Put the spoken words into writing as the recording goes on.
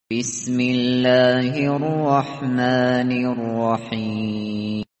بسم الله الرحمن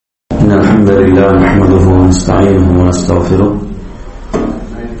الرحيم إن الحمد لله نحمده ونستعينه ونستغفره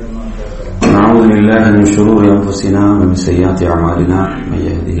ونعوذ بالله من شرور أنفسنا ومن سيئات أعمالنا من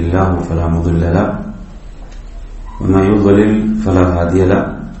يهده الله فلا مضل له ومن يضلل فلا هادي له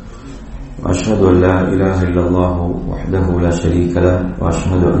وأشهد أن لا إله إلا الله وحده لا شريك له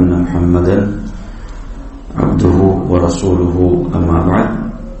وأشهد أن محمدا عبده ورسوله أما بعد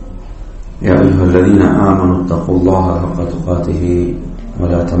يا أيها الذين آمنوا اتقوا الله حق تقاته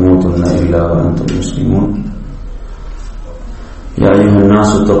ولا تموتن إلا وأنتم مسلمون يا أيها الناس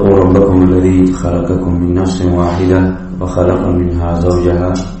اتقوا ربكم الذي خلقكم من نفس واحدة وخلق منها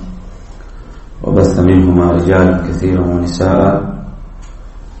زوجها وبث منهما رجالا كثيرا ونساء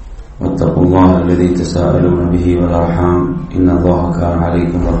واتقوا الله الذي تساءلون به والأرحام إن الله كان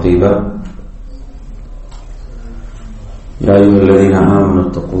عليكم رقيبا يا أيها الذين آمنوا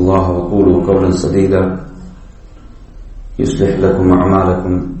اتقوا الله وقولوا قولا سديدا يصلح لكم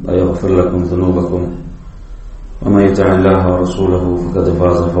أعمالكم ويغفر لكم ذنوبكم ومن يطع الله ورسوله فقد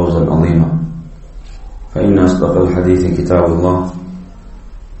فاز فوزا عظيما فإن أصدق الحديث كتاب الله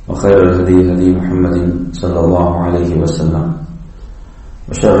وخير الهدي هدي محمد صلى الله عليه وسلم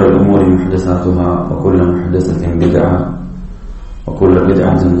وشر الأمور محدثاتها وكل محدثة بدعة وكل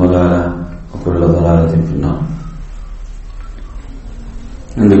بدعة ضلالة وكل ضلالة في النار.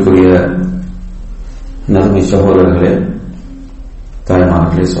 அன்பிற்குரிய நன்மை சகோதரர்களே,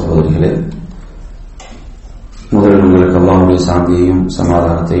 தாய்மார்களே, சகோதரிகளே, முதலில் உங்களுக்கு அல்லாஹ்வுடைய சாந்தியையும்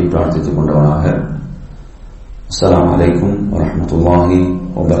சமாதானத்தையும் பிரார்த்தித்துக் கொண்டவனாக அஸ்ஸலாமு அலைக்கும் வரஹ்மத்துல்லாஹி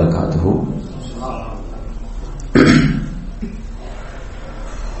வபரகாத்துஹு.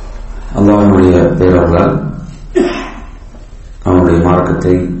 அல்லாஹ்வுடைய பேரர்களால் அவனுடைய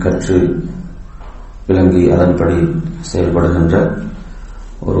மார்க்கத்தை கற்று விளங்கி அதன்படி செயல்படுகின்ற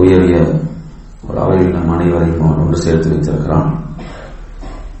ஒரு உயரிய ஒரு அவையில் நம் அனைவரையும் அவன் ஒன்று சேர்த்து வைத்திருக்கிறான்.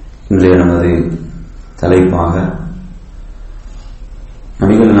 இன்றைய நமது தலைப்பாக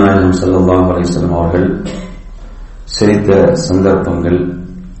நபிகள் நாயகம் ஸல்லல்லாஹு அலைஹி வஸல்லம் அவர்கள் சிரித்த சந்தர்ப்பங்கள்,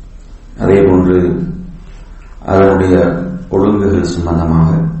 அதேபோன்று அதனுடைய ஒழுங்குகள்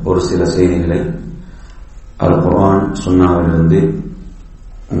சம்பந்தமாக ஒரு சில செய்திகளை அல் குர்ஆன் சுன்னாவிலிருந்து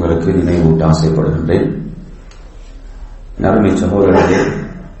உங்களுக்கு நினைவூட்ட ஆசைப்படுகின்றேன். நறுமை சகோதரர்களே,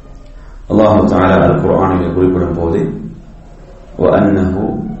 அல்லாஹ் தஆலா அல் குர்ஆனிலே குறிப்பிடும் போது வஅன்னஹு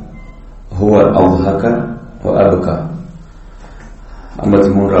ஹுவ அவ்ஹக வஅப்கா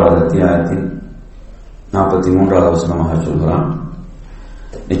 53வது அத்தியாயத்தின் 43வது வசனமாக சொல்கிறான்,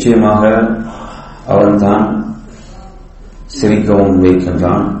 நிச்சயமாக அவன்தான் சிரிக்கவும்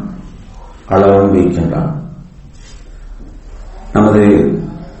வைக்கின்றான், அழவும் வைக்கின்றான். நமது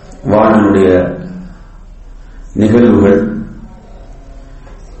வாழ்வினுடைய நிகழ்வுகள்,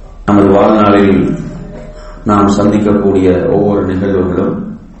 நமது வாழ்நாளில் நாம் சந்திக்கக்கூடிய ஒவ்வொரு நிகழ்வுகளும்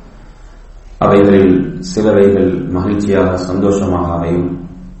அவைகளில் சிலவைகள் மகிழ்ச்சியாக சந்தோஷமாக அமையும்,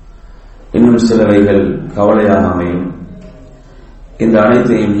 இன்னும் சிலவைகள் கவலையாக அமையும். இந்த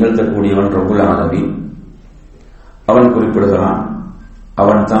அனைத்தையும் நிகழ்த்தக்கூடியவன் ரப்புல் ஆலமீன். அவன் குறிப்பிடுகிறான்,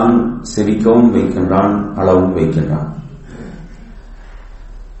 அவன் தான் சிரிக்கவும் வைக்கின்றான், அளவும் வைக்கின்றான்.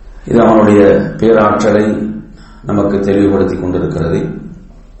 இது அவனுடைய பேராற்றலை நமக்கு தெளிவுபடுத்திக் கொண்டிருக்கிறது.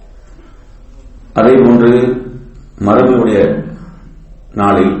 அதேபோன்று மறுமையுடைய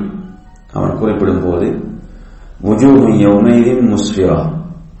நாளில் அவன் குறிப்பிடும் போது வுஜூஹுன் யௌமைதின் முஸ்ஃபிரா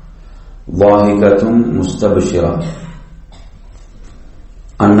வாஹிகத்தும் முஸ்தபிஷிரா,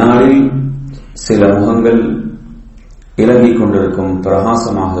 அந்நாளில் சில முகங்கள் இலங்கிக் கொண்டிருக்கும்,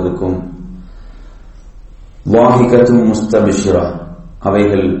 பிரகாசமாக இருக்கும். வாஹிகத்தும் முஸ்தபிஷிரா,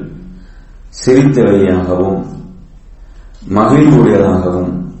 அவைகள் சிரித்தவையாகவும்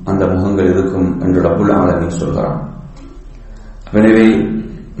மகிழ்வுடையதாகவும் அந்த முகங்கள் இருக்கும் என்று ரப்புல் ஆலமீன் சொல்கிறான். எனவே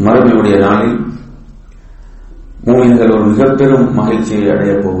மறுமையுடைய நாளில் மூமின்கள் ஒரு மிக பெரும் மகிழ்ச்சியை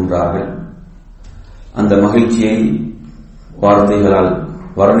அடையப் போகின்றார்கள். அந்த மகிழ்ச்சியை வார்த்தைகளால்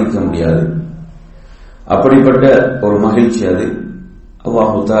வர்ணிக்க முடியாது. அப்படிப்பட்ட ஒரு மகிழ்ச்சி அது.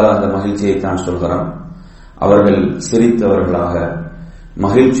 அல்லாஹ் தஆலா அந்த மகிழ்ச்சியை தான் சொல்கிறான், அவர்கள் சிரித்தவர்களாக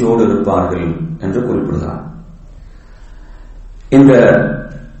மகிழ்ச்சியோடு இருப்பார்கள் என்று குறிப்பிடுகிறான். இந்த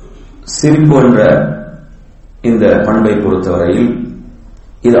சிரிப்பு என்ற இந்த பண்பை பொறுத்தவரையில்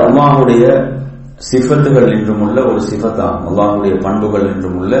இது அல்லாஹ்வுடைய சிஃபத்துகள் என்றும் உள்ள ஒரு சிஃபத்தாகும், அல்லாஹ்வுடைய பண்புகள்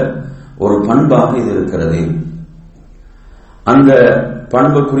என்றும் உள்ள ஒரு பண்பாக இது இருக்கிறது. அந்த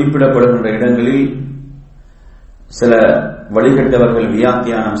பண்பு குறிப்பிடப்படுகின்ற இடங்களில் சில வழிகட்டவர்கள்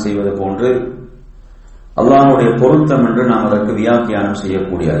வியாக்கியானம் செய்வது போன்று அல்லாஹ்வுடைய பொருத்தம் என்று நாம் அதற்கு வியாக்கியானம்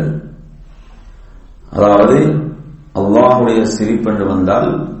செய்யக்கூடியது. அதாவது அல்லாஹுடைய சிரிப்பென்று வந்தால்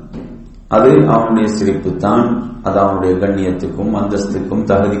அது அவனுடைய சிரிப்பு தான். அது அவனுடைய கண்ணியத்துக்கும் அந்தஸ்துக்கும்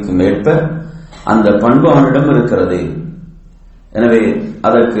தகுதிக்கும் ஏற்ப அந்த பண்பு அவனிடம் இருக்கிறது. எனவே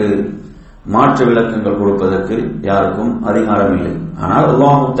அதற்கு மாற்று விளக்கங்கள் கொடுப்பதற்கு யாருக்கும் அதிகாரம் இல்லை. ஆனால்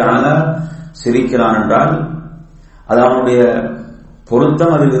அல்லாஹ் தஆலா சிரிக்கிறான் என்றால் அது அவனுடைய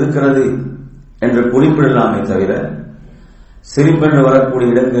பொருத்தம் அதில் இருக்கிறது என்று குறிப்பிடலாமே தவிர, சிரிப்பென்று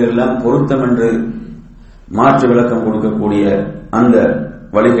வரக்கூடிய இடங்கள் எல்லாம் பொருத்தம் என்று மாற்று விளக்கம் கொடுக்கக்கூடிய அந்த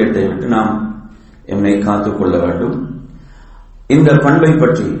வழிகேட்டை விட்டு நாம் எம்மை காத்துக் கொள்ள வேண்டும். இந்த பண்பை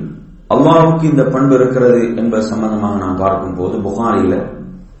பற்றி அல்லாஹ்வுக்கு இந்த பண்பு இருக்கிறது என்பது சம்பந்தமாக நாம் பார்க்கும் போது புகாரில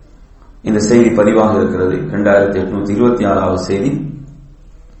இந்த செய்தி பதிவாக இருக்கிறது. 2826வது செய்தி.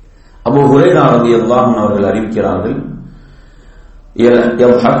 அபூ ஹுரைரா ரலியல்லாஹு அன்ஹு அவர்கள் அறிவிக்கிறார்கள்,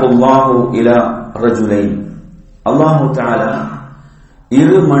 யல்ஹகுல்லாஹு இலா ரஜுலைன், அல்லாஹ் தஆலா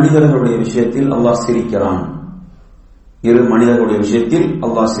இரு மனிதர்களுடைய விஷயத்தில் அல்லாஹ் சிரிக்கிறான். இரு மனிதர்களுடைய விஷயத்தில்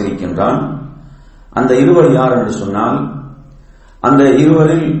அல்லாஹ் சிரிக்கின்றான். அந்த இருவர் யார் என்று சொன்னால், அந்த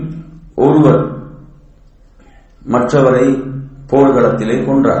இருவரில் ஒருவர் மற்றவரை போர்க்களத்திலே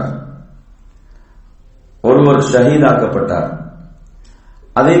கொன்றார், ஒருவர் ஷஹீதாக்கப்பட்டார்.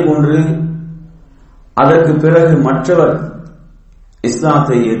 அதே போன்று அதற்கு பிறகு மற்றவர்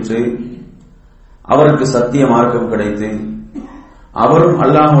இஸ்லாத்தை ஏற்று அவருக்கு சத்திய மார்க்கம் கிடைத்து அவரும்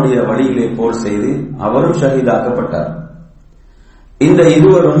அல்லாஹ்வுடைய வழியிலே போர் செய்து அவரும் ஷஹீதாக்கப்பட்டார். இந்த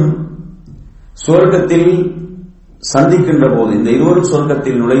இருவரும் சொர்க்கத்தில் சந்திக்கின்ற போது, இந்த இருவரும்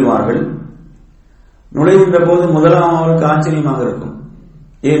சொர்க்கத்தில் நுழைவார்கள். நுழைகின்ற போது முதலாம் அவருக்கு ஆச்சரியமாக இருக்கும்.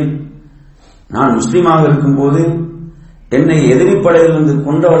 ஏன், நான் முஸ்லீமாக இருக்கும் போது என்னை எதிரிப்படையிலிருந்து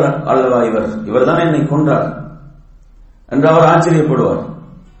கொன்றவர் அல்லவா இவர் தான் என்னை கொன்றார் என்று அவர் ஆச்சரியப்படுவார்.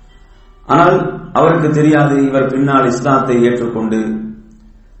 ஆனால் அவருக்கு தெரியாது, இவர் பின்னால் இஸ்லாத்தை ஏற்றுக்கொண்டு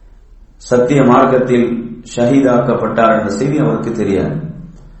சத்திய மார்க்கத்தில் ஷஹீதாக்கப்பட்டார் என்ற செய்தி அவருக்கு தெரியாது.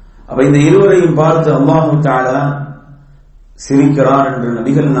 அப்ப இந்த இருவரையும் பார்த்து அல்லாஹ் தஆலா சிரிக்கிறார் என்று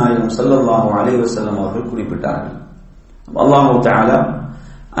நபிகள் நாயகம் ஸல்லல்லாஹு அலைஹி வஸல்லம் அவர்கள் குறிப்பிட்டார்கள். அல்லாஹ் தஆலா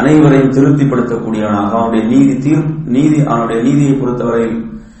அனைவரையும் திருப்திப்படுத்தக்கூடியவனாக, அவனுடைய அவனுடைய நீதியை பொறுத்தவரையில்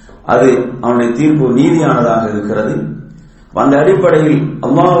அது அவனுடைய தீர்ப்பு நீதியானதாக இருக்கிறது. அந்த அடிப்படையில்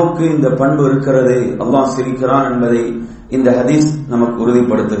அல்லாஹ்வுக்கு இந்த பண்பு இருக்கிறது, அல்லாஹ் சிரிக்கிறான் என்பதை இந்த ஹதீஸ் நமக்கு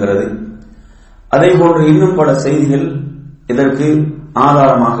உறுதிப்படுத்துகிறது. அதே போன்று இன்னும் பல செய்திகள் இதற்கு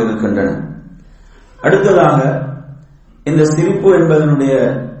ஆதாரமாக இருக்கின்றன. அடுத்ததாக இந்த சிரிப்பு என்பதனுடைய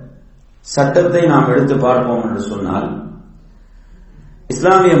சட்டத்தை நாம் எடுத்து பார்ப்போம் என்று சொன்னால்,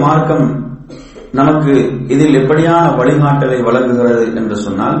 இஸ்லாமிய மார்க்கம் நமக்கு இதில் எப்படியான வழிகாட்டலை வழங்குகிறது என்று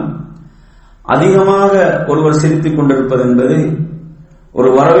சொன்னால், அதிகமாக ஒருவர் சிரித்துக் கொண்டிருப்பது என்பது ஒரு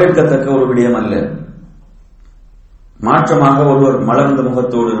வரவேற்கத்தக்க ஒரு விடயம் அல்ல. மாற்றமாக ஒருவர் மலர்ந்த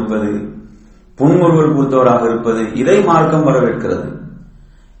முகத்தோடு இருப்பது, புன்முறுவல் பூத்தவராக இருப்பது, இதை மார்க்கம் வரவேற்கிறது.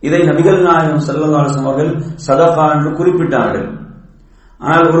 இதை நபிகள் நாயகம் ஸல்லல்லாஹு அலைஹி வஸல்லம் அவர்கள் சதகா என்று குறிப்பிட்டார்கள்.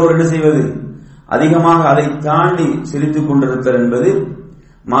 ஆனால் ஒருவர் என்ன செய்வது, அதிகமாக அதை தாண்டி சிரித்துக் கொண்டிருத்தல் என்பது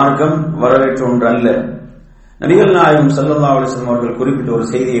மார்க்கம் வரவேற்ற ஒன்று அல்ல. நபிகள் நாயகம் ஸல்லல்லாஹு அலைஹி வஸல்லம் அவர்கள் குறிப்பிட்ட ஒரு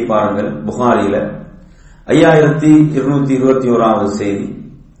செய்தியை பாருங்கள். புகாரில 5221வது செய்தி.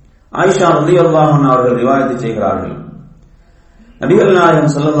 ஆயிஷா ரலியல்லாஹு அன்ஹா அவர்கள் ரிவாயத் செய்கிறார்கள், நபிகள்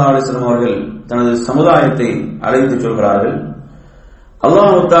நாயகம் ஸல்லல்லாஹு அலைஹி வஸல்லம் அவர்கள் தனது சமுதாயத்தை அழைத்து சொல்கிறார்கள்,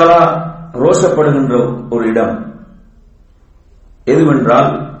 அல்லாஹ் தஆலா ரோஷப்படுகின்ற ஒரு இடம் எதுவென்றால்,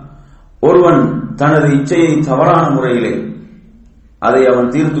 ஒருவன் தனது இச்சையை தவறான முறையிலே அதை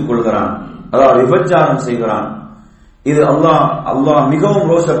அவன் தீர்த்துக் கொள்கிறான், அதாவது விபச்சாரம் செய்கிறான். இது அல்லாஹ் மிகவும்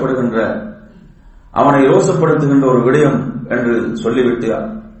ரோஷப்படுகின்ற, அவனை ரோஷப்படுத்துகின்ற ஒரு விடயம் என்று சொல்லிவிட்டு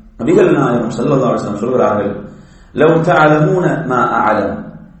நபிகள் நாயகம் ஸல்லல்லாஹு அலைஹி வஸல்லம் சொல்கிறார்கள், லவ் தஅலமூன மா அஅலம்,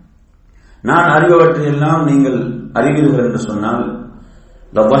 நான் அறிபவற்றை எல்லாம் நீங்கள் அறிவீர்கள் என்று சொன்னால்,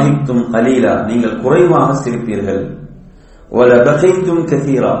 லபஹிக்தும் கலீலா, நீங்கள் குறைவாக சிரிப்பீர்கள், வலபஹிக்தும்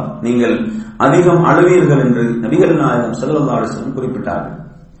கஸீரா, நீங்கள் அதிகம் அழுவீர்கள் என்று நபிகள் நாயகம் ஸல்லல்லாஹு அலைஹி வஸல்லம் குறிப்பிட்டார்கள்.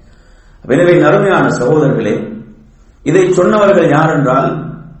 எனவே நறுமையான சகோதரர்களே, இதை சொன்னவர்கள் யார் என்றால்,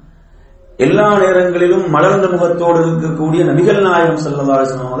 எல்லா நேரங்களிலும் மலர்ந்த முகத்தோடு இருக்கக்கூடிய நபிகள் நாயகம் ஸல்லல்லாஹு அலைஹி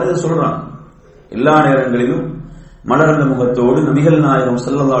வஸல்லம் அவர்கள் சொல்றாங்க. எல்லா நேரங்களிலும் மலர்ந்த முகத்தோடு நபிகள் நாயகம்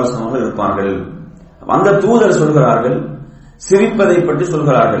ஸல்லல்லாஹு அலைஹி வஸல்லம் அவர்கள் இருப்பார்கள். அந்த தூதர் சொல்கிறார்கள், சிரிப்பதை பற்றி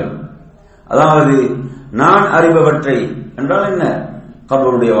சொல்கிறார்கள். அதாவது நான் அறிபவற்றை என்றால் என்ன,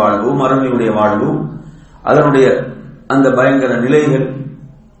 கபருடைய வாழ்வு, மறுமையுடைய வாழ்வு, அதனுடைய அந்த பயங்கர நிலைகள்,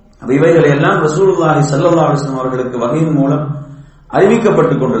 இவைகளை எல்லாம் ரசூலுல்லாஹி ஸல்லல்லாஹு அலைஹி வஸல்லம் அவர்களுக்கு வஹீயின் மூலம்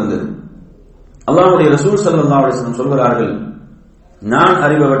அறிவிக்கப்பட்டுக் கொண்டிருந்தது. அல்லாஹ்வுடைய ரசூல் ஸல்லல்லாஹு அலைஹி வஸல்லம் சொல்கிறார்கள், நான்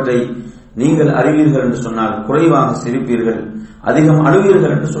அறிபவற்றை நீங்கள் அறிவீர்கள் என்று சொன்னால் குறைவாக சிரிப்பீர்கள், அதிகம்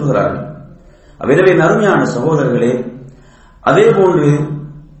அழுவீர்கள் என்று சொல்கிறார்கள். எனவே அருமையான சகோதரர்களே, அதே போன்று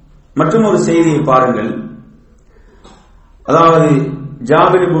மற்றொரு செய்தியை பாருங்கள். அதாவது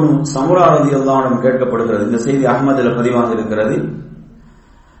ஜாபிர் இப்னு சமுரா ரலியல்லாஹு அன்ஹு கேட்கப்படுகிறது. இந்த செய்தி அஹ்மதில் பதிவாக இருக்கிறது.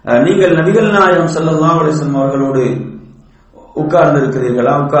 நீங்கள் நபிகள் நாயகம் ஸல்லல்லாஹு அலைஹி வஸல்லம் அவர்களோடு உட்கார்ந்து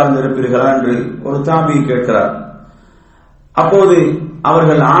இருப்பீர்களா என்று ஒரு தாபி கேட்கிறார். அப்போது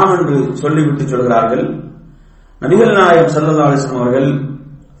அவர்கள் ஆம் என்று சொல்லிவிட்டு சொல்கிறார்கள். நபிகள் நாயகம் ஸல்லல்லாஹு அலைஹி வஸல்லம் அவர்கள்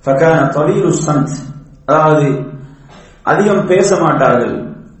ஃபகான தவீலு ஸம்த், அதாவது அதிகம் பேச மாட்டார்கள்,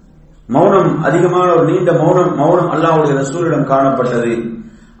 மௌனம், அதிகமான ஒரு நீண்ட மௌனம் அல்லாஹ்வுடைய ரசூலிடம் காணப்பட்டது.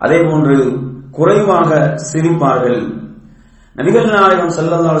 அதே போன்று குறைவாக சிரிப்பார்கள். நபிகள் நாயகம்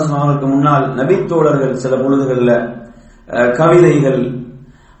ஸல்லல்லாஹு அலைஹி வஸல்லம் அவர்களுக்கு முன்னால் நபித்தோழர்கள் சில பொழுதுகளில் கவிதைகள்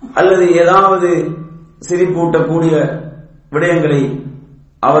அல்லது ஏதாவது சிரிப்பூட்டக்கூடிய விடயங்களை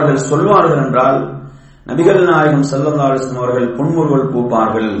அவர்கள் சொல்வார்கள் என்றால் நபிகள் நாயகம் ஸல்லல்லாஹு அலைஹி வஸல்லம் அவர்கள் புன்முறுவல்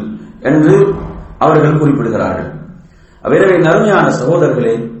பூப்பார்கள் என்று அவர்கள் குறிப்பிடுகிறார்கள். எனவே அருமையான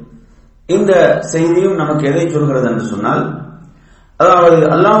சகோதரர்களே, இந்த செய்தியும் நமக்கு எதை சொல்கிறது என்று சொன்னால், அதாவது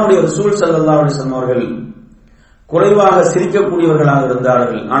அல்லாஹ்வுடைய ரசூல் ஸல்லல்லாஹு அலைஹி வஸல்லம் அவர்கள் குறைவாக சிரிக்கக்கூடியவர்களாக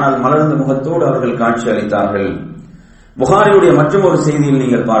இருந்தார்கள், ஆனால் மலர்ந்த முகத்தோடு அவர்கள் காட்சி அளித்தார்கள். புகாரியுடைய மற்றொரு செய்தியில்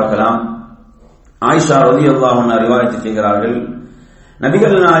நீங்கள் பார்க்கலாம். ஆயிஷா ரலியல்லாஹு அன்ஹா ரிவாயத் செய்கிறார்கள்,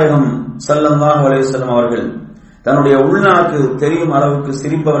 நபிகள் நாயகம் ஸல்லல்லாஹு அலைஹி வஸல்லம் அவர்கள் தன்னுடைய உள்நாக்கு தெரியும் அளவுக்கு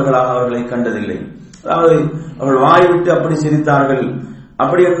சிரிப்பவர்களாக அவர்களை கண்டதில்லை. அதாவது அவர்கள் வாய் விட்டு அப்படி சிரித்தார்கள்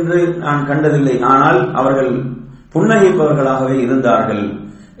அப்படி என்று நான் கண்டதில்லை, ஆனால் அவர்கள் புன்னகைப்பவர்களாகவே இருந்தார்கள்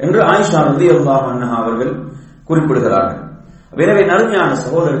என்று ஆயிஷா ரலியல்லாஹு அன்ஹா அவர்கள் குறிப்பிடுகிறார்கள். எனவே அருமையான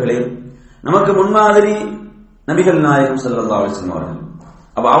சகோதரர்களே, நமக்கு முன்மாதிரி நபிகள் நாயகம் ஸல்லல்லாஹு அலைஹி வஸல்லம் அவர்கள்.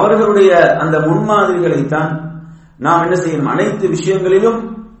 அப்ப அவர்களுடைய அந்த முன்மாதிரிகளைத்தான் நாம் என்ன செய்யணும், அனைத்து விஷயங்களிலும்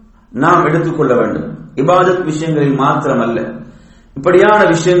நாம் எடுத்துக்கொள்ள வேண்டும். இபாதத் விஷயங்களில் மாத்திரமல்ல, இப்படியான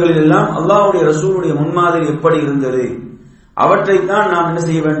விஷயங்களில் எல்லாம் அல்லாஹ்வுடைய ரசூலுடைய முன்மாதிரி எப்படி இருந்தது அவற்றைத்தான் நாம் என்ன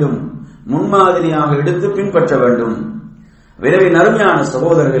செய்ய வேண்டும், முன்மாதிரியாக எடுத்து பின்பற்ற வேண்டும். எனவே அருமையான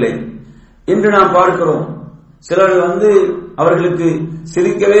சகோதரர்களே, இன்று நாம் பார்க்கிறோம், சிலர்கள் அவர்களுக்கு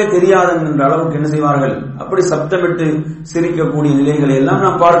சிரிக்கவே தெரியாத என்ற அளவுக்கு என்ன செய்வார்கள், அப்படி சப்தமிட்டு சிரிக்கக்கூடிய நிலைகளை எல்லாம்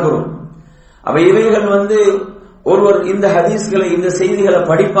நாம் பார்க்கிறோம். அப்ப இவைகள் ஒருவர் இந்த ஹதீஸ்களை, இந்த செய்திகளை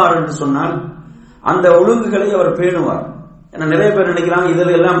படிப்பார் என்று சொன்னால் அந்த ஒழுங்குகளை அவர் பேணுவார். ஏன்னா நிறைய பேர் நினைக்கிறாங்க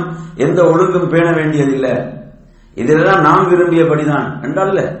இதில் எல்லாம் எந்த ஒழுங்கும் பேண வேண்டியதில்லை, இதெல்லாம் நாம் விரும்பியபடிதான்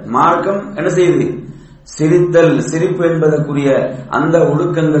என்றால் மார்க்கம் என்ன செய்யுது, சிரித்தல், சிரிப்பு என்பதற்குரிய அந்த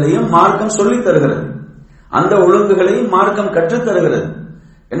ஒழுக்கங்களையும் மார்க்கம் சொல்லித் தருகிறது, அந்த ஒழுங்குகளையும் மார்க்கம் கற்றுத் தருகிறது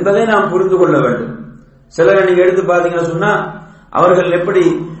என்பதை நாம் புரிந்து கொள்ள வேண்டும். சிலரை நீங்க எடுத்து பார்த்தீங்கன்னா சொன்னா அவர்கள் எப்படி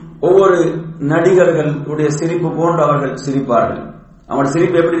ஒவ்வொரு நடிகர்களுடைய சிரிப்பு போன்று அவர்கள் சிரிப்பார்கள். அவருடைய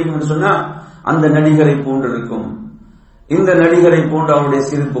சிரிப்பு எப்படி இருக்கும் சொன்னா அந்த நடிகரை போன்று இருக்கும், இந்த நடிகரை போன்று அவருடைய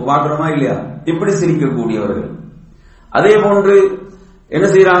சிரிப்பு பார்க்கிறோமா இல்லையா, இப்படி சிரிக்கக்கூடியவர்கள். அதே போன்று என்ன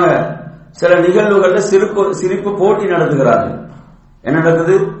செய்யறாங்க, சில நிகழ்வுகள்ல சிரிப்பு போட்டி நடத்துகிறார்கள். என்ன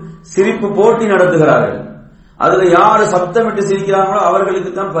நடக்குது, சிரிப்பு போட்டி நடத்துகிறார்கள். அதுல யாரு சப்தமிட்டு சிரிக்கிறாங்களோ அவர்களுக்கு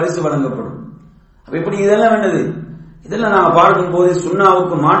தான் பரிசு வழங்கப்படும். இப்படி இதெல்லாம் என்னது, இதெல்லாம் நாங்க பார்க்கும் போது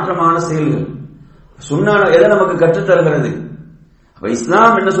சுன்னாவுக்கு மாற்றமான செயல்கள். சுன்னா எதை நமக்கு கற்றுத்தருகிறது,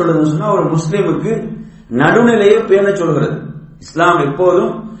 இஸ்லாம் என்ன சொல்றதுன்னு சொன்னா ஒரு முஸ்லிமுக்கு நடுநிலையை பேண சொல்கிறது. இஸ்லாம்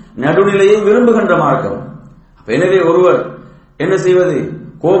எப்போதும் நடுநிலையை விரும்புகின்ற மார்க்கம். எனவே ஒருவர் என்ன செய்வது,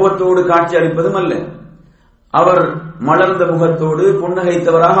 கோபத்தோடு காட்சி அளிப்பதும் அல்ல, அவர் மலர்ந்த முகத்தோடு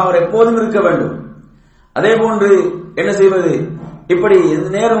புன்னகைத்தவராக அவர் எப்போதும் இருக்க வேண்டும். அதே போன்று என்ன செய்வது, இப்படி எந்த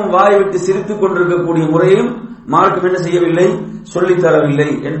நேரம் வாய் விட்டு சிரித்துக் கொண்டிருக்கக்கூடிய முறையும் மார்க்கம் என்ன செய்யவில்லை, சொல்லித் தரவில்லை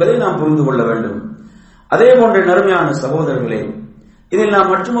என்பதை நாம் புரிந்து கொள்ள வேண்டும். அதே போன்ற நறுமையான சகோதரர்களே, இதில்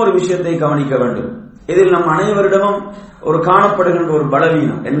நாம் மற்றும் ஒரு விஷயத்தை கவனிக்க வேண்டும். இதில் நம் அனைவரிடமும் ஒரு காணப்படுகின்ற ஒரு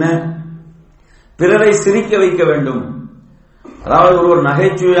பலவீனம் என்ன, பிறரை சிரிக்க வைக்க வேண்டும். அதாவது ஒருவர்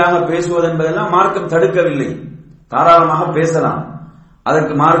நகைச்சுவையாக பேசுவது என்பதெல்லாம் மார்க்கம் தடுக்கவில்லை, தாராளமாக பேசலாம்,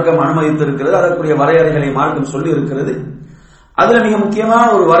 அதற்கு மார்க்கம் அனுமதித்திருக்கிறது, அதற்குரிய வரையறைகளை மார்க்கம் சொல்லி இருக்கிறது. அதுல மிக முக்கியமான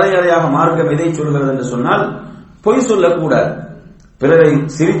ஒரு வரையறையாக மார்க்கம் எதை சொல்கிறது என்று சொன்னால், பொய் சொல்லக்கூடாது பிறரை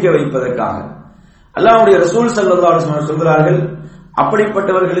சிரிக்க வைப்பதற்காக. அல்லாஹ்வுடைய ரசூல் ஸல்லல்லாஹு அலைஹி வஸல்லம் சொல்கிறார்கள்,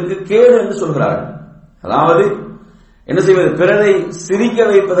 அப்படிப்பட்டவர்களுக்கு கேடு என்று சொல்கிறார்கள். அதாவது என்ன செய்வது, பிறரை சிரிக்க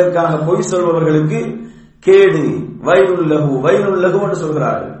வைப்பதற்காக பொய் சொல்பவர்களுக்கு கேடு, வயலுள்ளகு என்று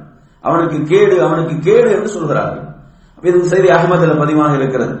சொல்கிறார்கள். அவனுக்கு கேடு என்று சொல்கிறார்கள். இது செய்தி அஹ்மதுல பதிவாக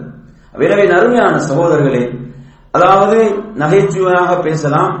இருக்கிறது. எனவே அருமையான சகோதரர்களே, அதாவது நகைச்சுவையாக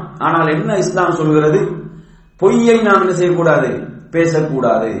பேசலாம், ஆனால் என்ன இஸ்லாம் சொல்கிறது, பொய்யை நாம் என்ன செய்யக்கூடாது,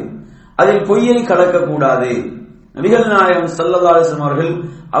 பேசக்கூடாது, அதில் பொய்யை கலக்கக்கூடாது. நபிகள் நாயகம் ஸல்லல்லாஹு அலைஹி வஸல்லம்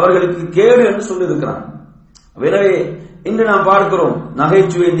அவர்களுக்கு கேடு என்று சொல்லி இருக்கிறார். எனவே இன்று நாம் பார்க்கிறோம்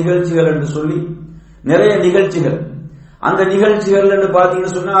நகைச்சுவை நிகழ்ச்சிகள் என்று சொல்லி நிறைய நிகழ்ச்சிகள். அந்த நிகழ்ச்சிகள் என்று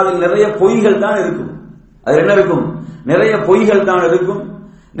பார்த்தீங்கன்னு சொன்னா அதில் நிறைய பொய்கள் தான் இருக்கும். அது என்ன இருக்கும்? நிறைய பொய்கள் தான் இருக்கும்.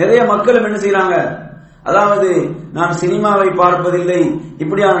 நிறைய மக்களும் என்ன செய்யறாங்க, அதாவது நாம் சினிமாவை பார்ப்பதில்லை,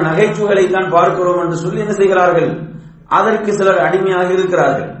 இப்படியான நகைச்சுவைகளை தான் பார்க்கிறோம் என்று சொல்லி என்ன செய்கிறார்கள், அதற்கு சிலர் அடிமையாக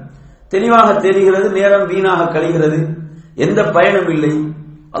இருக்கிறார்கள். தெளிவாக தெரிகிறது, நேரம் வீணாக கழிகிறது, எந்த பயனும் இல்லை.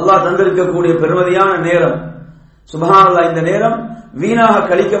 அல்லாஹ் தந்திருக்கக்கூடிய பெருமதியான நேரம், சுப்ஹானல்லாஹ், இந்த நேரம் வீணாக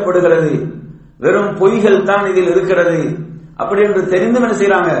கழிக்கப்படுகிறது, வெறும் பொய்கள் தான் இதில் இருக்கிறது. அப்படி என்று தெரிந்தும் என்ன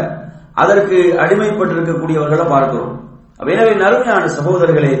செய்யறாங்க, அதற்கு அடிமைப்பட்டிருக்கக்கூடியவர்களை பார்க்கிறோம். எனவே நறுமையான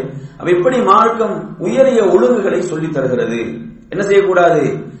சகோதரர்களே, இப்படி மார்க்கம் உயரிய ஒழுங்குகளை சொல்லித் தருகிறது. என்ன செய்யக்கூடாது,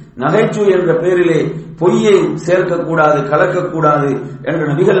 நகைச்சுவை என்ற பெயரிலே பொய்யை சேர்க்கக்கூடாது, கலக்கக்கூடாது என்று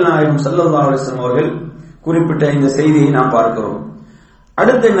நபிகள் நாயகம் ஸல்லல்லாஹு அலைஹி வஸல்லம் அவர்கள் குறிப்பிட்ட இந்த செய்தியை நாம் பார்க்கிறோம்.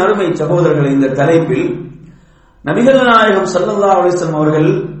 அடுத்த நறுமை சகோதரர்கள், இந்த தலைப்பில் நபிகள் நாயகம் ஸல்லல்லாஹு அலைஹி வஸல்லம் அவர்கள்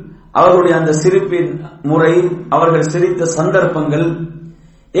அவர்களுடைய அந்த சிரிப்பின் முறை, அவர்கள் சிரித்த சந்தர்ப்பங்கள்,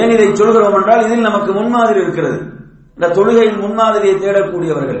 ஏன் இதை சொல்கிறோம் என்றால் இதில் நமக்கு முன்மாதிரி இருக்கிறது. இந்த தொழுகையில் முன்மாதிரியை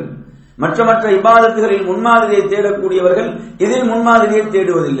தேடக்கூடியவர்கள், மற்ற இபாதத்துகளில் முன்மாதிரியை தேடக்கூடியவர்கள் இதில் முன்மாதிரியை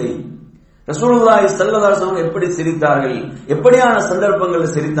தேடுவதில்லை. ரசூலுல்லாஹி ஸல்லல்லாஹு அலைஹி வஸல்லம் எப்படி சிரித்தார்கள், எப்படியான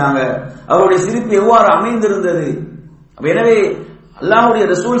சந்தர்ப்பங்களில் சிரித்தாங்க, அவருடைய சிரிப்பு எவ்வாறு அமைந்திருந்தது. எனவே அல்லாஹ்வுடைய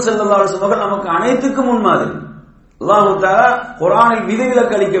ரசூல் ஸல்லல்லாஹு அலைஹி வஸல்லம் நமக்கு அனைத்துக்கும் முன்மாதிரி. அல்லாஹ் தஆலா குர்ஆனில்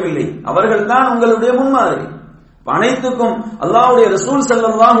விதிவிலக்கு அளிக்கவில்லை, அவர்கள் தான் உங்களுடைய முன்மாதிரி. அனைத்துக்கும் அல்லாஹ்வுடைய ரசூல்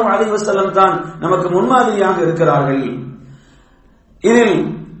ஸல்லல்லாஹு அலைஹி வஸல்லம் தான் நமக்கு முன்மாதிரியாக இருக்கிறார்கள். இதில்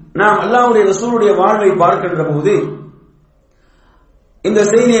நாம் அல்லாஹ்வுடைய ரசூலுடைய வாழ்வை பார்க்கின்ற போது இந்த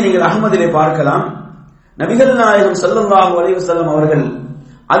செய்தியை நீங்கள் அஹ்மதிலே பார்க்கலாம். நபிகள் நாயகம் ஸல்லல்லாஹு அலைஹி வஸல்லம் அவர்கள்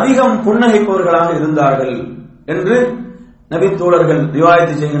அதிகம் புன்னகைப்பவர்களாக இருந்தார்கள் என்று நபி தோழர்கள்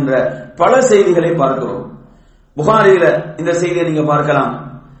ரிவாயத் செய்கின்ற பல செய்திகளை பார்க்கிறோம். புகாரியில இந்த செய்தியை நீங்க பார்க்கலாம்.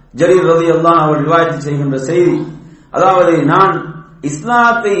 ஜரீர் ரலியல்லாஹு அன்ஹு அவர்கள் ரிவாயத் செய்கின்ற செய்தி, அதாவது நான்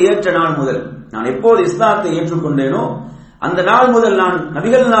இஸ்லாத்தை ஏற்ற நாள் முதல், நான் எப்போது இஸ்லாத்தை ஏற்றுக்கொண்டேனோ அந்த நாள் முதல் நான்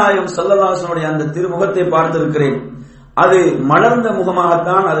நபிகள் நாயகம் ஸல்லல்லாஹு அலைஹி வஸல்லம் அந்த திருமுகத்தை பார்த்திருக்கிறேன். அது மலர்ந்த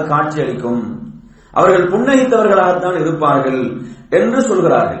முகமாகத்தான் அது காட்சி அளிக்கும், அவர்கள் புன்னகித்தவர்களாகத்தான் இருப்பார்கள் என்று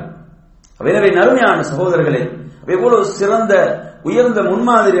சொல்கிறார்கள். எனவே நறுமையான சகோதரர்களே, எவ்வளவு சிறந்த உயர்ந்த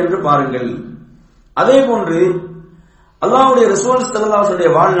முன்மாதிரி என்று பாருங்கள். அதே போன்று அல்லாஹ்வுடைய ரசூல் ஸல்லல்லாஹு அலைஹி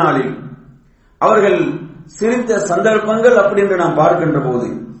வஸல்லம் வாழ்நாளில் அவர்கள் சிரித்த சந்தர்ப்பங்கள் அப்படி என்று நாம் பார்க்கின்ற போது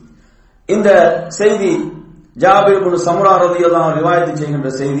இந்த செய்தி ஜாபிர் இப்னு சமுரா ரலியல்லாஹு அன்ஹு ரிவாயத் செய்கின்ற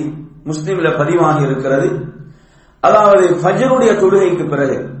செய்தி முஸ்லிமில பதிவாகி இருக்கிறது. அதாவது ஃபஜ்ருடைய தொழுகைக்கு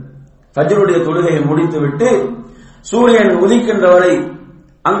பிறகு, ஃபஜ்ருடைய தொழுகையை முடித்துவிட்டு சூரியன் உதிக்கின்ற வரை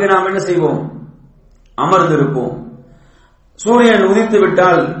அங்கு நாம் என்ன செய்வோம், அமர்ந்திருப்போம். சூரியன் உதித்து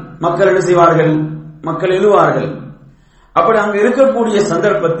விட்டால் மக்கள் என்ன செய்வார்கள், மக்கள் எழுவார்கள். அப்படி அங்கு இருக்கக்கூடிய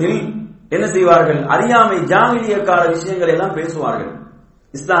சந்தர்ப்பத்தில் என்ன செய்வார்கள், அறியாமை ஜாஹிலிய கால விஷயங்களை எல்லாம் பேசுவார்கள்.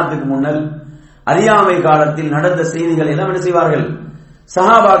 இஸ்லாத்துக்கு முன்னல் அறியாமை காலத்தில் நடந்த செய்திகளை எல்லாம் என்ன செய்வார்கள்,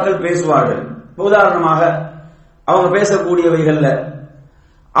 சஹாபாக்கள் பேசுவார்கள். உதாரணமாக அவங்க பேசக்கூடியவைகள்ல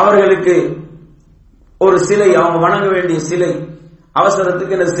அவர்களுக்கு ஒரு சிலை, அவங்க வணங்க வேண்டிய சிலை,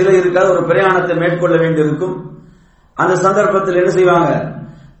 அவசரத்துக்கு இந்த சிலை இருக்காது, ஒரு பிரயாணத்தை மேற்கொள்ள வேண்டியிருக்கும். அந்த சந்தர்ப்பத்தில் என்ன செய்வாங்க,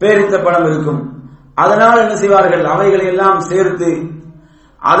 பேரித்த பழம் இருக்கும். அதனால் என்ன செய்வார்கள், அவைகளை எல்லாம் சேர்த்து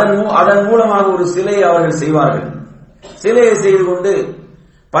அதன் மூலமாக ஒரு சிலையை அவர்கள் செய்வார்கள். சிலையை செய்து கொண்டு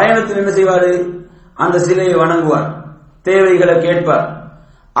பயணத்தில் என்ன செய்வாரு, அந்த சிலையை வணங்குவார், தேவைகளை கேட்பார்.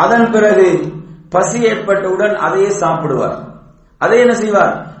 அதன் பிறகு பசி ஏற்பட்டவுடன் அதையே சாப்பிடுவார். அதை என்ன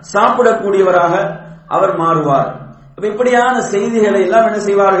செய்வார், சாப்பிடக்கூடியவராக அவர் மாறுவார். இப்படியான செய்திகளை எல்லாம் என்ன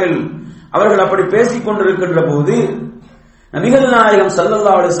செய்வார்கள், அவர்கள் அப்படி பேசிக் கொண்டிருக்கின்ற போது நபிகள் நாயகம்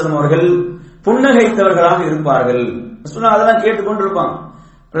ஸல்லல்லாஹு அலைஹி வஸல்லம் அவர்கள் புன்னகைத்தவர்களாக இருப்பார்கள். ரசூலுல்லாஹ் அதெல்லாம் கேட்டுக்கொண்டிருப்பாங்க,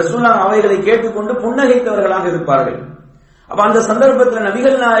 ரசூலுல்லாஹ் அவைகளை கேட்டுக்கொண்டு புன்னகைத்தவர்களாக இருப்பார்கள். அப்ப அந்த சந்தர்ப்பத்தில்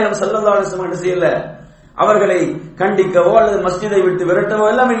நபிகள் நாயகம் ஸல்லல்லாஹு அலைஹி வஸல்லம் என்ன செய்யல, அவர்களை கண்டிக்கவோ அல்லது மஸ்ஜிதை விட்டு விரட்டவோ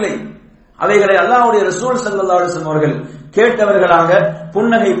எல்லாம் இல்லை. அவைகளை அல்லாஹ்வுடைய ரசூல் ஸல்லல்லாஹு அலைஹி வஸல்லம் அவர்கள் கேட்டவர்களாக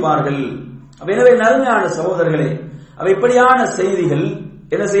புன்னகைப்பார்கள். எனவே நறுமையான சகோதரர்களே, இப்படியான செய்திகள்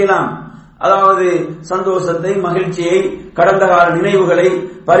என்ன செய்யலாம், அதாவது சந்தோஷத்தை, மகிழ்ச்சியை, கடந்த கால நினைவுகளை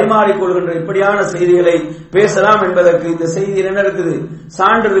பரிமாறிக்கொள்கின்ற இப்படியான செய்திகளை பேசலாம் என்பதற்கு இந்த செய்தியில் என்ன இருக்குது,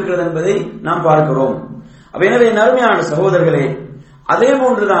 சான்று இருக்கிறது என்பதை நாம் பார்க்கிறோம். எனவே நறுமையான சகோதரர்களே, அதே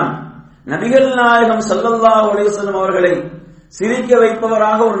போன்றுதான் நபிகள் நாயகம் ஸல்லல்லாஹு அலைஹி வஸல்லம் அவர்களை சிரிக்க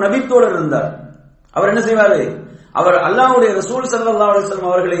வைப்பவராக ஒரு நபித்தோழர் இருந்தார். அவர் என்ன செய்வாரு, அவர் அல்லாஹ்வுடைய ரசூல் ஸல்லல்லாஹு அலைஹி வஸல்லம்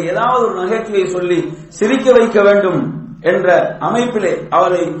அவர்களை ஏதாவது ஒரு நகைச்சுவையை சொல்லி சிரிக்க வைக்க வேண்டும் என்ற அமைப்பிலே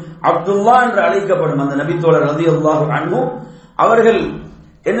அவரை அப்துல்லா என்று அழைக்கப்படும் அந்த நபித்தோழர் ரலியல்லாஹு அன்ஹு அவர்கள்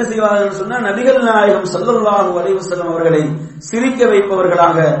என்ன செய்வார்கள் சொன்னா, நபிகள் நாயகம் ஸல்லல்லாஹு அலைஹி வஸல்லம் அவர்களை சிரிக்க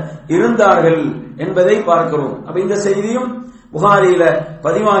வைப்பவர்களாக இருந்தார்கள் என்பதை பார்க்கிறோம். அப்ப இந்த செய்தியும் புகாரியில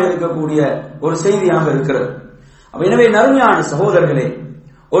பதிவாக இருக்கக்கூடிய ஒரு செய்தியாக இருக்கிறது. அப்ப எனவே நறுமையான சகோதரர்களே,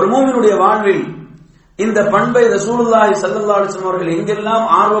 ஒரு மூமினுடைய வாழ்வில் இந்த பண்பை ரசூலுல்லாஹி ஸல்லல்லாஹு அலைஹி வஸல்லம் அவர்கள் எங்கெல்லாம்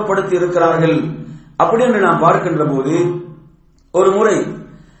ஆர்வப்படுத்தி இருக்கிறார்கள் அப்படி என்று நாம் பார்க்கின்ற போது, ஒரு முறை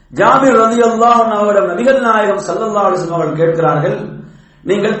ஜாபிர் ரலியல்லாஹு அன்ஹு அவரிடம் நபிகள் நாயகம் ஸல்லல்லாஹு அலைஹி வஸல்லம் அவர்கள் கேட்கிறார்கள்,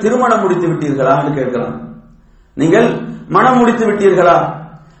 நீங்கள் திருமணம் முடித்து விட்டீர்களா என்று கேட்கிறார். நீங்கள் மனம் முடித்து விட்டீர்களா?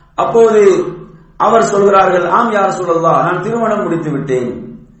 அப்போது அவர் சொல்கிறார்கள், ஆம் யா ரசூலல்லாஹ், நான் திருமணம் முடித்து விட்டேன்.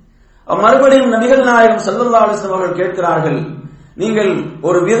 மறுபடியும் நபிகள் நாயகம் ஸல்லல்லாஹு அலைஹி வஸல்லம் அவர்கள் கேட்கிறார்கள், நீங்கள்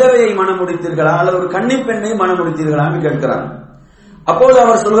ஒரு விதவையை மனம் முடித்தீர்களா அல்லது ஒரு கன்னிப் பெண்ணை மனம் முடித்தீர்களா என்று கேட்கிறார். அப்போது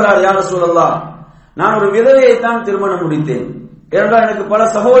அவர் சொல்கிறார், யா ரசூலல்லாஹ், நான் ஒரு விதவையை தான் திருமணம் முடித்தேன். ஏனென்றால் எனக்கு பல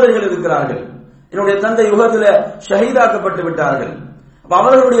சகோதரிகள் இருக்கிறார்கள். என்னுடைய தந்தை யுகத்தில் ஷஹீதாக்கப்பட்டு விட்டார்கள்.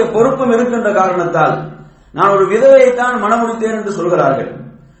 அவர்களுடைய பொறுப்பும் இருக்கின்ற காரணத்தால் நான் ஒரு விதவையைத்தான் மணமுடித்தேன் என்று சொல்கிறார்கள்.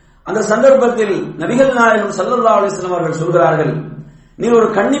 அந்த சந்தர்ப்பத்தில் நபிகள் நாயகம் ஸல்லல்லாஹு அலைஹி வஸல்லம் அவர்கள் சொல்கிறார்கள், நீ ஒரு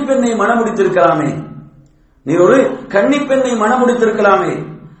கன்னிப்பெண்ணை மணமுடித்திருக்கலாமே, நீ ஒரு கன்னிப்பெண்ணை மணமுடித்திருக்கலாமே,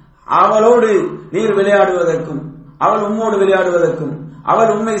 அவளோடு நீர் விளையாடுவதற்கும், அவள் உம்மோடு விளையாடுவதற்கும்,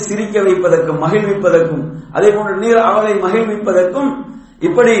 அவள் உண்மை சிரிக்க வைப்பதற்கும் மகிழ்விப்பதற்கும், அதே போன்று நீர் அவளை மகிழ்விப்பதற்கும்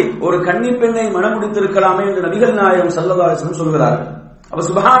இப்படி ஒரு கன்னிப்பெண்ணை மணமுடித்திருக்கலாமே என்று நபிகள் நாயகம் ஸல்லல்லாஹு அலைஹி வஸல்லம் சொல்கிறார்கள். அப்ப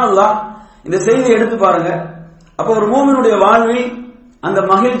சுப்ஹானல்லாஹ், இந்த செய்தியை எடுத்து பாருங்க. அப்ப ஒரு மூமினுடைய வாழ்வில் அந்த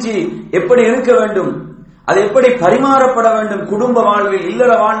மகிழ்ச்சி எப்படி இருக்க வேண்டும், அது எப்படி பரிமாறப்பட வேண்டும் குடும்ப வாழ்வில்,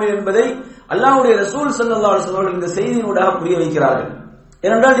 இல்லற வாழ்வில் என்பதை அல்லாஹ்வுடைய ரசூல் ஸல்லல்லாஹு அலைஹி வஸல்லம் இந்த செய்தியினூடாக புரிய வைக்கிறார்கள்.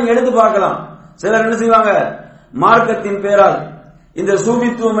 ஏனென்றால் நீங்க எடுத்து பார்க்கலாம், சிலர் என்ன செய்வாங்க, மார்க்கத்தின் பேரால் இந்த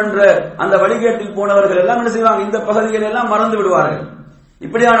சூபித்துவம் என்ற அந்த வழிகேட்டில் போனவர்கள் எல்லாம் என்ன செய்வாங்க, இந்த பகுதிகள் எல்லாம் மறந்து விடுவார்கள்,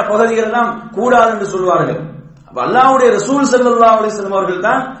 இப்படியான பகுதிகள் எல்லாம் கூடாது என்று சொல்வார்கள். அல்லாஹ்வுடைய ரசூல் ஸல்லல்லாஹு அலைஹி வஸல்லம் அவர்கள்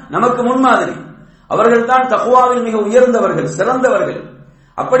தான் நமக்கு முன்மாதிரி, அவர்கள் தான் தக்வாவில் மிக உயர்ந்தவர்கள், சிறந்தவர்கள்.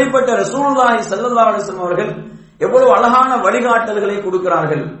 அப்படிப்பட்ட ரசூலுல்லாஹி ஸல்லல்லாஹு அலைஹி வஸல்லம் அவர்கள் எவ்வளவு அழகான வழிகாட்டல்களை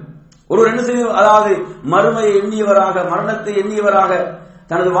கொடுக்கிறார்கள். ஒருவர் என்ன செய்ய, அதாவது மறுமையை எண்ணியவராக, மரணத்தை எண்ணியவராக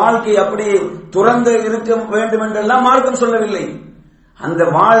தனது வாழ்க்கை அப்படியே துறந்து இருக்க வேண்டும் என்றெல்லாம் மார்க்கம் சொல்லவில்லை. அந்த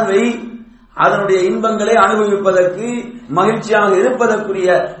வாழ்வை, அதனுடைய இன்பங்களை அனுபவிப்பதற்கு, மகிழ்ச்சியாக இருப்பதற்குரிய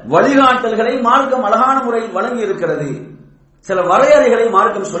வழிகாட்டல்களை மார்க்கம் அழகான முறையில் வழங்கி இருக்கிறது. சில வரையறைகளை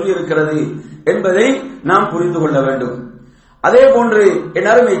மார்க்கம் சொல்லி இருக்கிறது என்பதை நாம் புரிந்து கொள்ள வேண்டும். அதே போன்று என்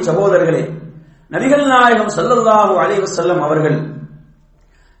அருமை சகோதரர்களே, நபிகள் நாயகம் ஸல்லல்லாஹு அலைஹி வஸல்லம் அவர்கள்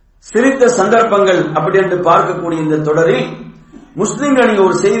சிரித்த சந்தர்ப்பங்கள் அப்படி என்று பார்க்கக்கூடிய இந்த தொடரில் முஸ்லிம்கள் நீங்க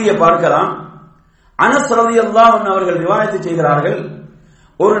ஒரு செய்தியை பார்க்கலாம். அனஸ் ரலியல்லாஹு அன்ஹு அவர்கள் ரிவாயத் செய்கிறார்கள்,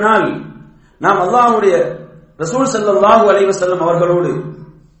 ஒரு நாள் நாம் அல்லாஹ்வுடைய ரசூல் ஸல்லல்லாஹு அலைஹி வஸல்லம் அவர்களோடு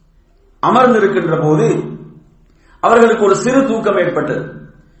அமர்ந்திருக்கின்ற போது அவர்களுக்கு ஒரு சிறு தூக்கம் ஏற்பட்டது.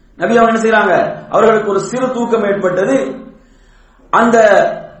 நபி அவங்க என்ன செய்றாங்க, அவர்களுக்கு ஒரு சிறு தூக்கம் ஏற்பட்டது. அந்த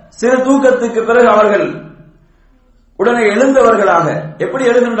சிறு தூக்கத்துக்கு பிறகு அவர்கள் உடனே எழுந்தவர்களாக, எப்படி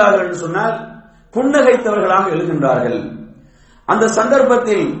எழுகின்றார்கள் என்று சொன்னால் புன்னகைத்தவர்களாக எழுகின்றார்கள். அந்த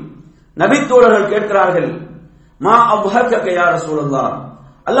சந்தர்ப்பத்தில் நபித்தோழர்கள் கேட்கிறார்கள், மா அப்ஹக யா ரசூலல்லாஹ்,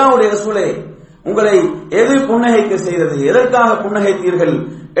 அல்லாஹ்வுடைய ரசூலே, உங்களை எது புன்னகைக்க செய்தது, எதற்காக புன்னகைத்தீர்கள்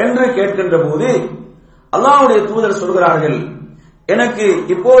என்று கேட்கின்ற போது அல்லாஹ்வுடைய தூதர் சொல்கிறார்கள், எனக்கு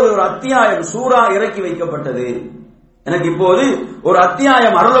இப்போது ஒரு அத்தியாயம் சூரா இறக்கி வைக்கப்பட்டது, எனக்கு இப்போது ஒரு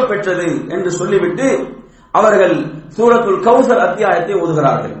அத்தியாயம் அருளப் பெற்றது என்று சொல்லிவிட்டு அவர்கள் சூரத்துல் கௌசர் அத்தியாயத்தை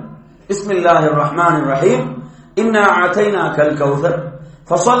ஓதுகிறார்கள். பிஸ்மில்லாஹிர் ரஹ்மானிர் ரஹீம், இன்னா அதைனாகல் கௌசர்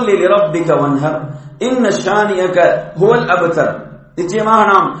ஃபஸல்லி லிரப்பிக வன்ஹர் இன்ன ஷானியக ஹுவல் அப்தர், நிச்சயமாக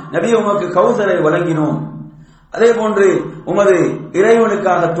நாம் நபி உமக்கு கௌசரை வழங்கினோம், அதே போன்று உமது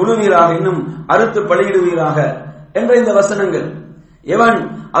இறைவனுக்காக தொழுவீராக, இன்னும் அறுத்து பலியிடுவீராக என்ற இந்த வசனங்கள், எவன்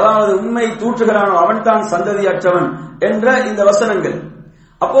அதாவது உண்மை தூற்றுகிறானோ அவன் தான் சந்ததியற்றவன் என்ற இந்த வசனங்கள்.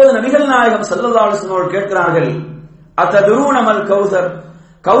 அப்போது நபிகள் நாயகம் ஸல்லல்லாஹு அலைஹி வஸல்லம் கேட்கிறார்கள், அத்ததுரூன மல் கௌசர்,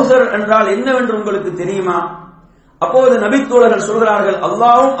 கௌசர் என்றால் என்னவென்று உங்களுக்கு தெரியுமா? அப்போது நபித்தோழர்கள் சொல்கிறார்கள்,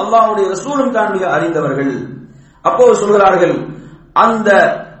 அல்லாஹ்வும் அல்லாஹ்வுடைய ரசூலும் தான் மிக அறிந்தவர்கள். அப்போது சொல்கிறார்கள், அந்த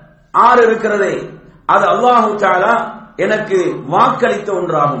ஆறு இருக்கிறதே அது அல்லாஹ் தஆலா எனக்கு வாக்களித்த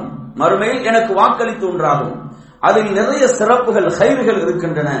ஒன்றாகும், மறுமையில் எனக்கு வாக்களித்த ஒன்றாகும், அதில் நிறைய சிறப்புகள் கைர்கள்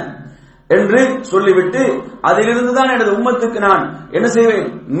இருக்கின்றன என்று சொல்லிவிட்டு, அதிலிருந்து தான் எனது உம்மத்துக்கு நான் என்ன செய்வேன்,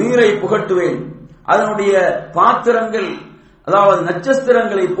 நீரை புகட்டுவேன், அதனுடைய பாத்திரங்கள் அதாவது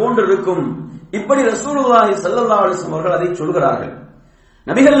நட்சத்திரங்களை போன்று இருக்கும். இப்படி ரசூலுல்லாஹி ஸல்லல்லாஹு அலைஹி வஸல்லம் அவர்கள் அதை சொல்கிறார்கள்.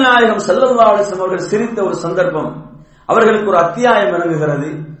 நபிகள் நாயகம் ஸல்லல்லாஹு அலைஹி வஸல்லம் அவர்கள் சிரித்த ஒரு சந்தர்ப்பம், அவர்களுக்கு ஒரு அத்தியாயம் இறங்குகிறது.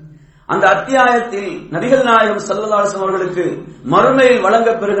 அந்த அத்தியாயத்தில் நபிகள் நாயகம் ஸல்லல்லாஹு அலைஹி வஸல்லம் அவர்களுக்கு மறுமையில்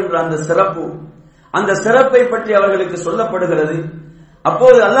வழங்கப் பெறுகின்ற அந்த சிறப்பு, அந்த சிறப்பை பற்றி அவர்களுக்கு சொல்லப்படுகிறது.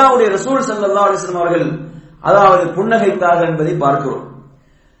 அப்போது அல்லாஹ்வுடைய ரசூல் ஸல்லல்லாஹு அலைஹி வஸல்லம் அவர்கள் அதாவது புன்னகைத்தார்கள் என்பதை பார்க்கிறோம்.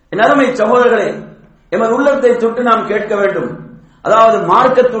 என் அருமை சகோதரர்களே, எமது உள்ளத்தை தொட்டு நாம் கேட்க வேண்டும். அதாவது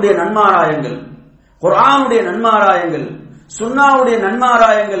மார்க்கத்துடைய நன்மாராயங்கள், குர்ஆனுடைய நன்மாராயங்கள், சுன்னாவுடைய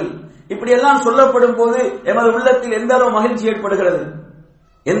நன்மாராயங்கள் இப்படி எல்லாம் சொல்லப்படும் போது எமது உள்ளத்தில் எந்த அளவு மகிழ்ச்சி ஏற்படுகிறது,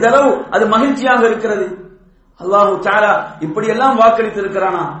 எந்த அளவு அது மகிழ்ச்சியாக இருக்கிறது. அல்லாஹு தஆலா இப்படியெல்லாம்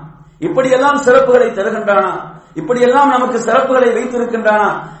வாக்களித்திருக்கிறானா, இப்படியெல்லாம் சிறப்புகளை தருகின்றானா, இப்படியெல்லாம் நமக்கு சிறப்புகளை வைத்திருக்கின்றானா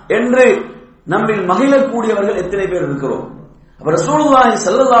என்று நம்மில் மகிழக்கூடியவர்கள் எத்தனை பேர் இருக்கிறோம். ரசூலுல்லாஹி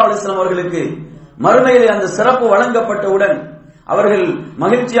ஸல்லல்லாஹு அலைஹி வஸல்லம் அவர்களுக்கு மறுமையிலே அந்த சிறப்பு வழங்கப்பட்டவுடன் அவர்கள்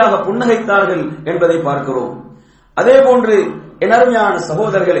மகிழ்ச்சியாக புன்னகைத்தார்கள் என்பதை பார்க்கிறோம். அதே போன்று என் அருமையான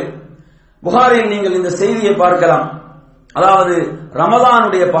சகோதரர்களே, புகாரில் நீங்கள் இந்த செய்தியை பார்க்கலாம். அதாவது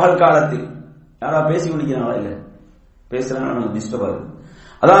ரமலானுடைய பகல் காலத்தில் யாரா பேசி முடிக்கிறாங்களா? இல்ல பேசுறாங்க, டிஸ்டர்ப் ஆகுது.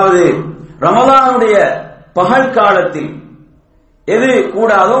 அதாவது ரமலானுடைய பகல் காலத்தில் எது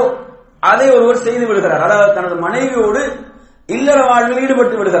கூடாதோ அதை ஒருவர் செய்து விடுகிறார். அதாவது தனது மனைவியோடு இல்லற வாழ்வில்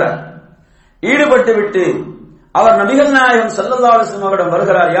ஈடுபட்டு விடுகிறார். ஈடுபட்டு விட்டு அவர் நபிகள் நாயகம் ஸல்லல்லாஹு அலைஹி வஸல்லம் அவரிடம்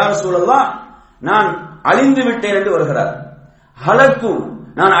வருகிறார். யா ரசூலல்லாஹ், நான் அழிந்து விட்டேன் என்று வருகிறார். ஹலக்கு,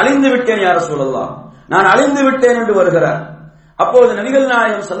 நான் அழிந்து விட்டேன் யா ரசூலல்லாஹ், நான் அழிந்து விட்டேன் என்று வருகிறார். அப்போது நபிகள்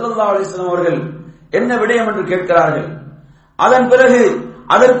நாயகம் ஸல்லல்லாஹு அலைஹி வஸல்லம் அவர்கள் என்ன விடயம் என்று கேட்கிறார்கள். அதன் பிறகு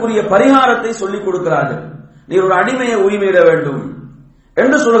அதற்குரிய பரிகாரத்தை சொல்லிக் கொடுக்கிறார்கள். நீர் ஒரு அடிமையை உரிமையிட வேண்டும்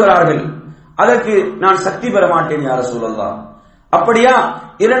என்று சொல்கிறார்கள். அதற்கு நான் சக்தி பெற மாட்டேன் யா ரசூலல்லாஹ். அப்படியா,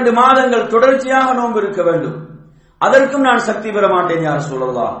 2 மாதங்கள் தொடர்ச்சியாக நோன்பு இருக்க வேண்டும், அதற்கும் நான் சக்தி பெற மாட்டேன் யா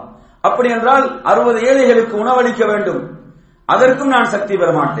ரசூலல்லாஹ். அப்படி என்றால் 60 ஏழைகளுக்கு உணவளிக்க வேண்டும், அதற்கும் நான் சக்தி பெற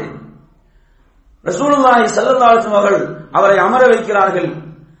மாட்டேன். ரசூலுல்லாஹி ஸல்லல்லாஹு அலைஹி வஸல்லம் அவர்கள் அவரை அமர வைக்கிறார்கள்.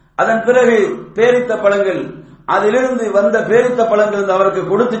 அதன் பிறகு பேரித்த பழங்கள், அதிலிருந்து வந்த பேரித்த பழங்கள் அவருக்கு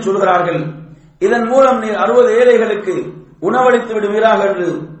கொடுத்து சொல்கிறார்கள், இதன் மூலம் நீ 60 ஏழைகளுக்கு உணவளித்து விடுவீராக என்று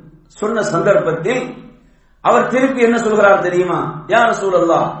சொன்ன சந்தர்ப்பத்தில் அவர் திருப்பி என்ன சொல்கிறார் தெரியுமா? யா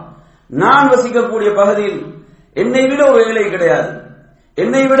ரசூலல்லாஹ், நான் வசிக்கக்கூடிய பகுதியில் என்னை விட ஒரு ஏழை கிடையாது,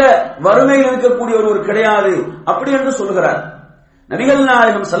 என்னை விட வறுமையில் இருக்கக்கூடிய ஒருவர் கிடையாது அப்படி என்று சொல்கிறார். நபிகள்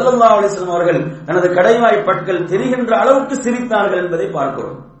நாயகம் ஸல்லல்லாஹு அலைஹி வஸல்லம் அவர்கள் தனது கடைவாய் பற்கள் தெரிகின்ற அளவுக்கு சிரித்தார்கள் என்பதை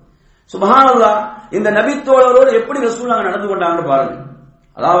பார்க்கிறோம். சுப்ஹானல்லாஹ், இந்த நபி தோழரோடு எப்படி ரசூலுல்லாஹ் நடந்து கொண்டாங்க பாருங்க.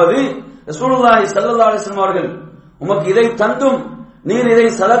 அதாவது ரசூலுல்லாஹி ஸல்லல்லாஹு அலைஹி வஸல்லம் அவர்கள் உமக்கு இதை தந்தும் நீர் இதை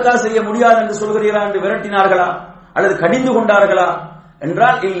சதகா செய்ய முடியாது என்று சொல்கிறீரா என்று விரட்டினார்களா அல்லது கடிந்து கொண்டார்களா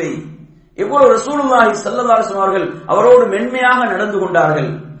என்றால் இல்லை. இவ்வளவு ரசூலுல்லாஹி ஸல்லல்லாஹு அலைஹி வஸல்லம் அவர்கள் அவரோடு மென்மையாக நடந்து கொண்டார்கள்.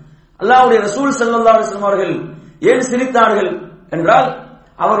 அல்லாஹ்வுடைய ரசூல் ஸல்லல்லாஹு அலைஹி வஸல்லம் அவர்கள் ஏன் சிரித்தார்கள் என்றால்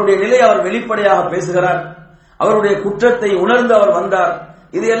அவருடைய நிலை அவர் வெளிப்படையாக பேசுகிறார், அவருடைய குற்றத்தை உணர்ந்து அவர் வந்தார்.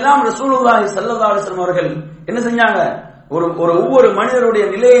 இதையெல்லாம் ரசூலுல்லாஹி ஸல்லல்லாஹு அலைஹி வஸல்லம் அவர்கள் என்ன செஞ்சாங்க? ஒவ்வொரு மனிதருடைய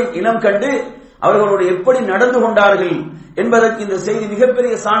நிலையை இனம் கண்டு அவர்களோடு எப்படி நடந்து கொண்டார்கள் என்பதற்கு இந்த செய்தி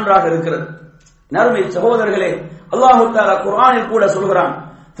மிகப்பெரிய சான்றாக இருக்கிறது. நறுமை சகோதரர்களே, அல்லாஹு தஆலா குர்ஆனில் கூட சொல்கிறான்,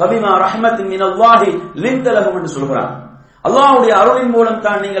 ஃபபிமா ரஹ்மத்தின் மினல்லாஹி லின்த லஹும் என்று சொல்கிறான். அல்லாஹ்வுடைய அருளின் மூலம்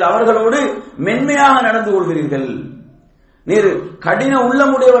தான் நீங்கள் அவர்களோடு மென்மையாக நடந்து கொள்கிறீர்கள். நீர் கடின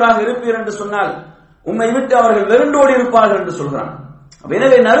உள்ளமுடையவராக இருப்பீர் என்று சொன்னால் உம்மை விட்டு அவர்கள் வெறுண்டோடி இருப்பார்கள் என்று சொல்கிறான்.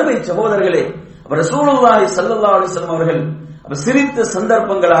 எனவே நறுமை சகோதரர்களே, ரசூலுல்லாஹி ஸல்லல்லாஹு அலைஹி வஸல்லம் அவர்கள் சிரித்த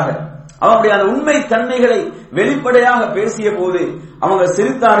சந்தர்ப்பங்களாக அவருடைய அந்த உண்மை தன்மைகளை வெளிப்படையாக பேசிய போது அவங்க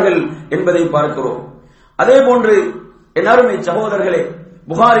சிரித்தார்கள் என்பதை பார்க்கிறோம். அதே போன்று என் அருமை சகோதரர்களே,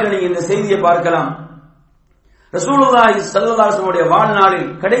 புகாரில் நீங்க இந்த செய்தியை பார்க்கலாம். ரசூலுல்லாஹி ஸல்லல்லாஹு அலைஹி வஸல்லம் வாழ்நாளில்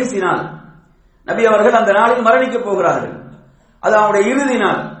கடைசி நாள், நபி அவர்கள் அந்த நாளில் மரணிக்க போகிறார்கள், அது அவருடைய இறுதி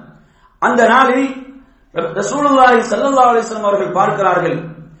நாள். அந்த நாளில் ரசூலுல்லாஹி ஸல்லல்லாஹு அலைஹி வஸல்லம் அவர்கள் பார்க்கிறார்கள்,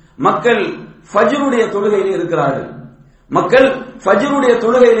 மக்கள் ஃபஜ்ருடைய தொழுகையிலே இருக்கிறார்கள், மக்கள் ஃபஜ்ருடைய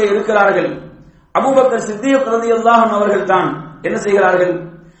தொழுகையிலே இருக்கிறார்கள். அபூபக்கர் சித்திக் ரலியல்லாஹு அன்ஹு அவர்கள் தான் என்ன செய்கிறார்கள்?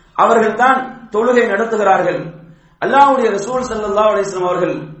 அவர்கள் தான் தொழுகை நடத்துகிறார்கள். அல்லாஹ்வுடைய ரசூல் ஸல்லல்லாஹு அலைஹி வஸல்லம்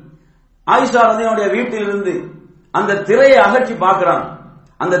அவர்கள் ஆயிஷா ரலியல்லாஹு அன்ஹா வீட்டிலிருந்து அந்த திரையை அகற்றி பார்க்கிறாங்க.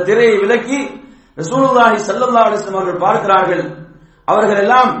 அந்த திரையை விலக்கி ரசூலுல்லாஹி ஸல்லல்லாஹு அலைஹி வஸல்லம் அவர்கள் பார்க்கிறார்கள். அவர்கள்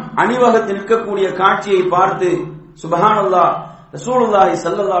எல்லாம் அணிவகுத்து நிற்கக்கூடிய காட்சியை பார்த்து சுப்ஹானல்லாஹ், ரசூலுல்லாஹி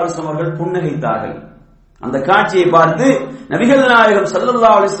ஸல்லல்லாஹு அலைஹி வஸல்லம் அவர்கள் புன்னகைத்தார்கள். அந்த காட்சியை பார்த்து நபிகள் நாயகம்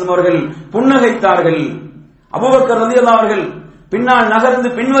ஸல்லல்லாஹு அலைஹி வஸல்லம் அவர்கள் புன்னகைத்தார்கள். அபூபக்கர் ரலியல்லாஹு அவர்கள் பின்னால் நகர்ந்து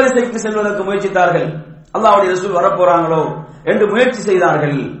பின்வரிசைக்கு செல்வதற்கு முயற்சித்தார்கள். அல்லாஹ்வுடைய ரசூல் வரப்போறாங்களோ என்று முயற்சி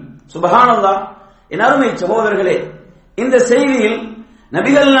செய்தார்கள். சுப்ஹானல்லாஹ், என் அருமை சகோதரர்களே, இந்த செய்தியில்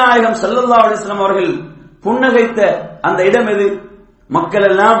நபிகள் நாயகம் ஸல்லல்லாஹு அலைஹி வஸல்லம் அவர்கள் புன்னகைத்த அந்த இடம் எது? மக்கள்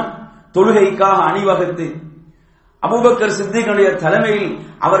எல்லாம் தொழுகைக்காக அணிவகுத்து அபூபக்கர் சித்திக்குடைய தலைமையில்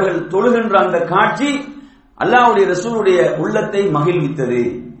அவர்கள் தொழுகின்ற அந்த காட்சி அல்லாஹ்வுடைய ரசூலுடைய உள்ளத்தை மகிழ்வித்தது,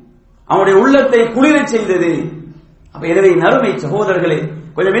 அவருடைய உள்ளத்தை குளிரச் செய்தது. எனவே நறுமை சகோதரர்களே,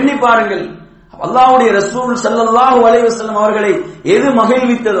 கொஞ்சம் எண்ணி பாருங்கள். அல்லாஹ்வுடைய ரசூல் ஸல்லல்லாஹு அலைஹி வஸல்லம் அவர்களை எது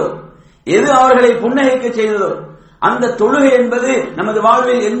மகிழ்வித்ததோ, எது அவர்களை புன்னகைக்க செய்ததோ, அந்த தொழுகை என்பது நமது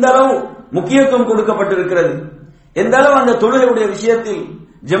வாழ்வில் எந்த அளவு முக்கியத்துவம் கொடுக்கப்பட்டிருக்கிறது, எந்த அளவு அந்த தொழுகையுடைய விஷயத்தில்,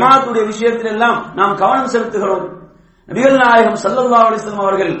 ஜமாத்துடைய விஷயத்தில் எல்லாம் நாம் கவனம் செலுத்துகிறோம். நபிகள் நாயகம் ஸல்லல்லாஹு அலைஹி வஸல்லம்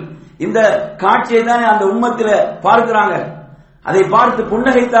அவர்கள் இந்த காட்சியை தான் அந்த உம்மத்தில பார்க்கிறாங்க, அதை பார்த்து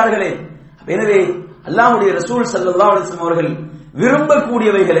புன்னகைத்தார்களே. எனவே அல்லாஹ்வுடைய ரசூல் ஸல்லல்லாஹு அலைஹி வஸல்லம் அவர்கள்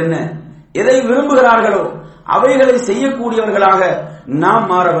விரும்பக்கூடியவைகள் என்ன, எதை விரும்புகிறார்களோ அவைகளை செய்யக்கூடியவர்களாக நாம்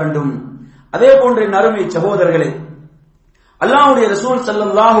மாற வேண்டும். அதே போன்ற நறுமை சகோதரர்களே, அல்லாஹ்வுடைய ரசூல்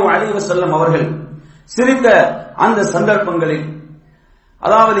ஸல்லல்லாஹு அலைஹி வஸல்லம் அவர்கள் சிரித்த அந்த சந்தர்ப்பங்களில்,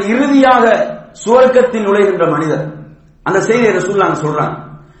 அதாவது இறுதியாக சுவர்க்கத்தில் நுழைகின்ற மனிதர், அந்த செய்தியை ரசூலுல்லாஹ் சொல்றாங்க.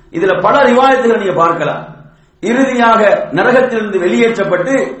 இதுல பல ரிவாயத்துகளை நீங்க பார்க்கலாம். இறுதியாக நரகத்திலிருந்து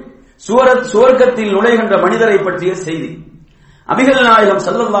வெளியேற்றப்பட்டு சுவர்க்கத்தில் நுழைகின்ற மனிதரை பற்றிய செய்தி. நபிகள் நாயகம்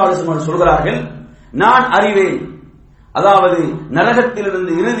ஸல்லல்லாஹு அலைஹி வஸல்லம் சொல்கிறார்கள், நான் அறிவேன், அதாவது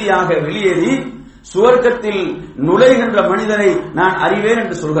நரகத்திலிருந்து இறுதியாக வெளியேறி சுவர்க்கத்தில் நுழைகின்ற மனிதரை நான் அறிவேன்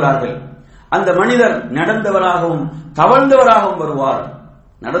என்று சொல்கிறார்கள். அந்த மனிதர் நடந்தவராகவும் தவழ்ந்தவராகவும் வருவார்.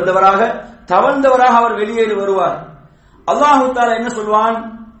 நடந்தவராக தவழ்ந்தவராக அவர் வெளியேறி வருவார். அல்லாஹ் தஆலா என்ன சொல்வான்?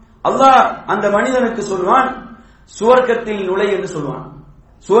 அல்லாஹ் அந்த மனிதனுக்கு சொல்வான், சுவர்க்கத்தில் நுழை என்று சொல்வான்.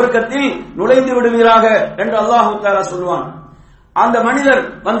 சுவர்க்கத்தில் நுழைந்து விடுவீராக என்று அல்லாஹ் தஆலா சொல்வான். அந்த மனிதர்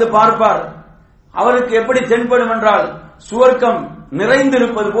வந்து பார்ப்பார். அவருக்கு எப்படி தென்படும் என்றால், சுவர்க்கம்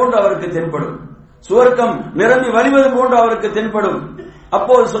நிறைந்திருப்பது போன்று அவருக்கு தென்படும், சுவர்க்கம் நிரம்பி வழிவது போன்று அவருக்கு தென்படும்.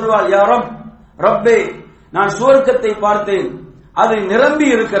 அப்போது சொல்வார், யா ரப், ரப்பே, நான் சுவர்க்கத்தை பார்த்தேன், அது நிரம்பி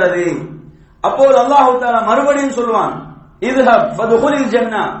இருக்கிறது. அப்போது அல்லாஹ் தஆலா மறுபடியும் சொல்வான், இத்ஹப் ஃபதுகுலில்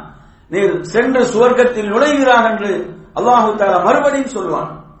ஜன்னah, நீர் சென்று சுவர்க்கத்தில் நுழைகிறார் என்று அல்லாஹ் தஆலா மறுபடியும் சொல்வான்.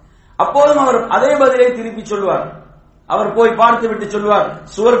 அப்போதும் அவர் அதே பதிலை திருப்பி சொல்வார். அவர் போய் பார்த்து விட்டு சொல்வார்,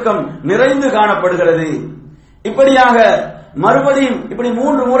 சுவர்க்கம் நிறைந்து காணப்படுகிறது. இப்படியாக மறுபடியும் இப்படி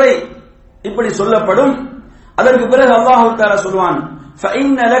 3 முறை இப்படி சொல்லப்படும். அதற்கு பிறகு அல்லாஹ் தஆலா சொல்வான்,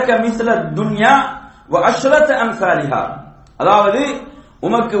 فَإِنَّ لَكَ مِثْلَ الدُّنْيَا وَعَشْرَةَ أَمْثَالِهَا, அதாவது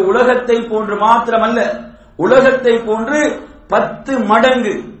உமக்கு உலகத்தை போன்று மாத்திரமல்ல, உலகத்தை போன்று 10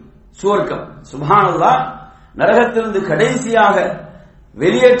 மடங்கு சுவர்க்கம். சுப்ஹானல்லாஹ். நரகத்திலிருந்து கடைசியாக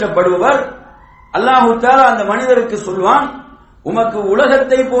வெளியேற்றப்படுபவர் அல்லாஹ் தஆலா அந்த மனிதருக்கு சொல்வான், உமக்கு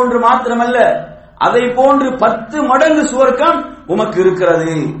உலகத்தை போன்று மாத்திரமல்ல, அதை போன்று 10 மடங்கு சுவர்க்கம் உமக்கு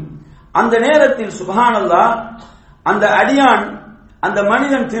இருக்கிறது. அந்த நேரத்தில் சுப்ஹானல்லாஹ், அந்த அடியான், அந்த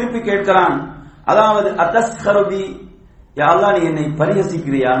மனிதன் திருப்பி கேட்கிறான், அதாவது அத்தஸ்கருபி, யா அல்லாஹ் நீ என்னை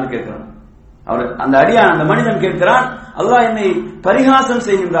பரிஹசிக்கிறியான்னு கேட்கிறான். அவர் அந்த அடியான், அந்த மனிதன் கேட்கிறான், அல்லாஹ் என்னை பரிகாசம்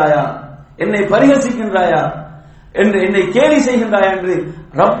செய்கின்றாயா, என்னை பரிஹசிக்கின்றாயா, என்று என்னை கேலி செய்கின்றாயா என்று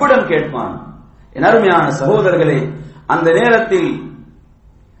ரப்பிடம் கேட்பான். என் அருமையான சகோதரர்களே, அந்த நேரத்தில்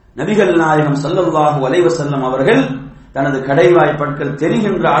நபிகள் நாயகம் ஸல்லல்லாஹு அலைஹி வஸல்லம் அவர்கள் தனது கடைவாய் பற்கள்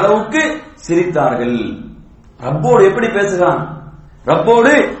தெரிகின்ற அளவுக்கு சிரித்தார்கள். ரப்போடு எப்படி பேசுகிறான்,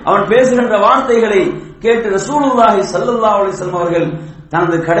 ரப்போடு அவன் பேசுகின்ற வார்த்தைகளை கேட்டு ரசூலுல்லாஹி ஸல்லல்லாஹு அலைஹி வஸல்லம் அவர்கள்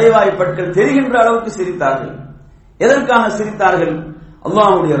தனது கடைவாய் பற்கள் தெரிகின்ற அளவுக்கு சிரித்தார்கள். எதற்காக சிரித்தார்கள்?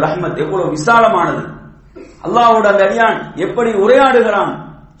 அல்லாஹ்வுடைய ரஹ்மத் எவ்வளவு விசாலமானது, அல்லாஹ்வோட அந்த அடியான் எப்படி உரையாடுகிறான்,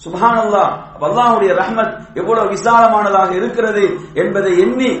 சுப்ஹானல்லாஹ், அல்லாஹ்வுடைய ரஹ்மத் எவ்வளவு விசாலமானதாக இருக்கிறது என்பதை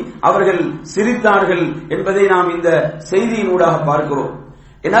எண்ணி அவர்கள் சிரித்தார்கள் என்பதை நாம் இந்த செய்தியினூடாக பார்க்கிறோம்.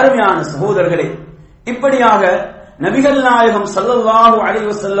 என் அருமையான சகோதரர்களே, இப்படியாக நபிகள் நாயகம் ஸல்லல்லாஹு அலைஹி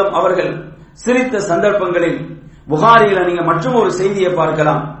வஸல்லம் அவர்கள் சிரித்த சந்தர்ப்பங்களில் புகாரியில நீங்க மற்றும் ஒரு செய்தியை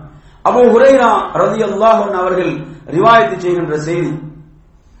பார்க்கலாம். அபூ ஹுரைரா ரலியல்லாஹு அன்ஹு அவர்கள் ரிவாயத் செய்கின்ற செய்தி.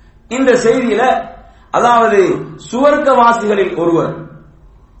 இந்த செய்தியில அதாவது சுவர்க்கவாசிகளில்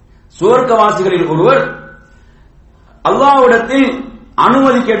ஒருவர் அல்லாஹ்விடத்தில்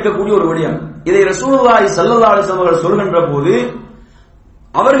அனுமதி கேட்கக்கூடிய ஒரு விடயம். இதை ரசூலுல்லாஹி ஸல்லல்லாஹு அலைஹி வஸல்லம் அவர்கள் சொல்கின்ற போது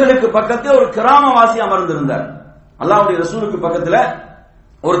அவர்களுக்கு பக்கத்தில் ஒரு கிராமவாசி அமர்ந்திருந்தார். அல்லாஹ்வுடைய ரசூலுக்கு பக்கத்துல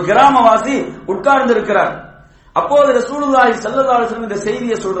ஒரு கிராமவாசி உட்கார்ந்து இருக்கிறார். அப்போது ரசூலுல்லாஹி ஸல்லல்லாஹு அலைஹி வஸல்லம் இந்த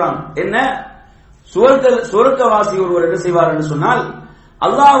செய்தியை சொல்றாங்க. என்ன? சுவர்க்கவாசி ஒருவர் என்ன செய்வார் என்று சொன்னால்,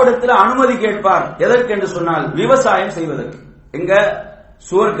 அல்லாஹ்விடத்தில் அனுமதி கேட்பார். எதற்கு என்று சொன்னால், விவசாயம் செய்வதற்கு. எங்க?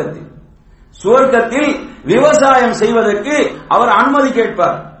 சுவர்க்கத்தில் விவசாயம் செய்வதற்கு அவர் அனுமதி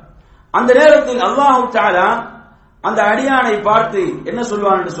கேட்பார். அந்த நேரத்தில் அல்லாஹ் தஆலா அந்த அடியானை பார்த்து என்ன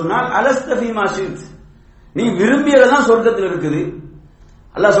சொல்வான் என்று சொன்னால், அலஸ்த ஃபீமா ஷித், நீ விரும்பியதெல்லாம் சொர்க்கத்தில் இருக்குது.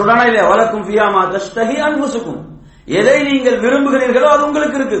 அல்லாஹ் சொல்றானா இல்லையா, வலக்கும் ஃபியா மா தஷ்தஹி அன்ஃபுசுக்கும், எதை நீங்கள் விரும்புகிறீர்களோ அது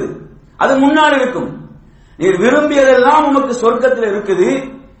உங்களுக்கு இருக்குது, அது முன்னால் இருக்கும். நீர் விரும்பியதெல்லாம் உமக்கு சொர்க்கத்தில் இருக்குது.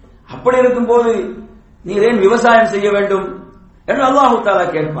 அப்படி இருக்கும் போது நீர் ஏன் விவசாயம் செய்ய வேண்டும் என்று அல்லாஹ் தஆலா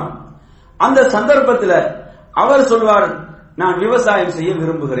கேட்பான். அந்த சந்தர்ப்பத்தில் அவர் சொல்வார், நான் விவசாயம் செய்ய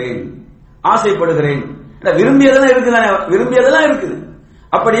விரும்புகிறேன், ஆசைப்படுகிறேன். விரும்பியதெல்லாம் இருக்குதானே, விரும்பியதெல்லாம் இருக்குது.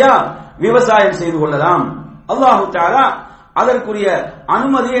 அப்படியா, விவசாயம் செய்து கொள்ளலாம். அல்லாஹு தஆலா அதற்குரிய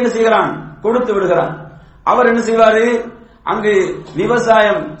அனுமதியை என்ன செய்கிறான், கொடுத்து விடுகிறான். அவர் என்ன செய்வாரு, அங்கு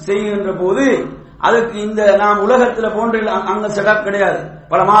விவசாயம் செய்கின்ற போது அதுக்கு இந்த நாம் உலகத்துல போன்ற அங்க செட்டப் கிடையாது.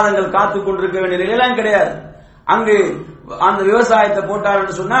 பல மாதங்கள் காத்து கொண்டிருக்க வேண்டிய நிலையெல்லாம் கிடையாது. அங்கு அந்த விவசாயத்தை போட்டார்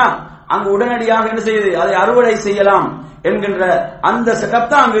என்று சொன்னா அங்கு உடனடியாக என்ன செய்யுது, அதை அறுவடை செய்யலாம் என்கின்ற அந்த செட்டப்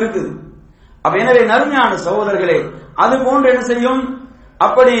தான் அங்கு இருக்குது. அப்ப எனவே நறுமையான சகோதரர்களே, அது போன்று என்ன செய்யும்,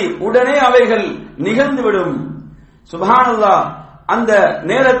 அப்படி உடனே அவைகள் நிகழ்ந்துவிடும். சுப்ஹானல்லாஹ். அந்த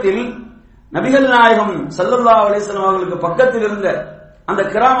நேரத்தில் நபிகள் நாயகம் ஸல்லல்லாஹு அலைஹி வஸல்லம் அவர்களுக்கு பக்கத்தில் இருந்த அந்த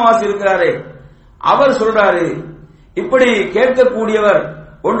கிராமவாசி இருக்கிறாரே, அவர் சொல்றாரு, இப்படி கேட்கக்கூடியவர்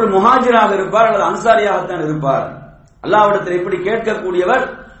ஒன்று முஹாஜிராக இருப்பார் அல்லது அன்சாரியாகத்தான் இருப்பார். அல்லாஹ்விடத்தில் இப்படி கேட்கக்கூடியவர்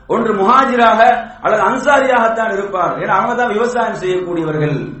ஒன்று முஹாஜிராக அல்லது அன்சாரியாகத்தான் இருப்பார். ஏன்னா அவங்க தான் விவசாயம்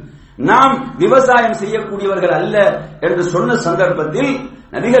செய்யக்கூடியவர்கள், நாம் விவசாயம் செய்யக்கூடியவர்கள் அல்ல என்று சொன்ன சந்தர்ப்பத்தில்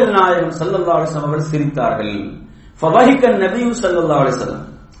நபிகள் நாயகம் ஸல்லல்லாஹு அலைஹி வஸல்லம் அவர்கள் சிரித்தார்கள். ஃபபஹிக நபியு ஸல்லல்லாஹு அலைஹி வஸல்லம்.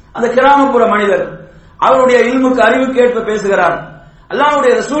 அந்த கிராமப்புற மனிதர் அவருடைய இல்முக்கு அறிவுக்கு ஏற்ப பேசுகிறார்.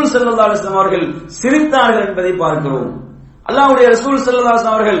 அல்லாஹ்வுடைய ரசூல் ஸல்லல்லாஹு அலைஹி வஸல்லம் அவர்கள் சிரித்தார்கள் என்பதை பார்க்கிறோம். அல்லாஹ்வுடைய ரசூல் ஸல்லல்லாஹு அலைஹி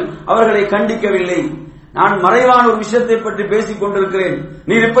வஸல்லம் அவர்கள் அவர்களை கண்டிக்கவில்லை. நான் மறைவான ஒரு விஷயத்தை பற்றி பேசிக் கொண்டிருக்கிறேன்,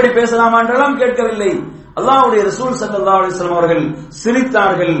 நீர் இப்படி பேசலாமா என்றெல்லாம் கேட்கவில்லை. அல்லாஹ்வுடைய ரசூல் ஸல்லல்லாஹு அலைஹி வஸல்லம் அவர்கள்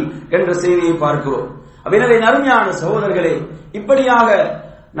சிரித்தார்கள் என்ற செய்தியை பார்க்கிறோம். எனவே நறுமையான சகோதரர்களே, இப்படியாக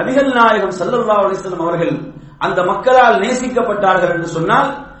நபிகள் நாயகம் ஸல்லல்லாஹு அலைஹி வஸல்லம் அவர்கள் அந்த மக்களால் நேசிக்கப்பட்டார்கள் என்று சொன்னால்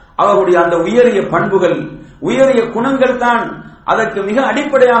அவர்களுடைய அந்த உயரிய பண்புகள், உயரிய குணங்கள் தான் அதற்கு மிக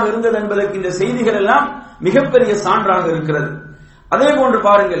அடிப்படையாக இருந்தது என்பதற்கு இந்த செய்திகள் எல்லாம் மிகப்பெரிய சான்றாக இருக்கிறது. அதே போன்று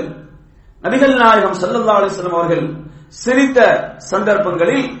பாருங்கள், நபிகள் நாயகம் ஸல்லல்லாஹு அலைஹி வஸல்லம் அவர்கள் சிரித்த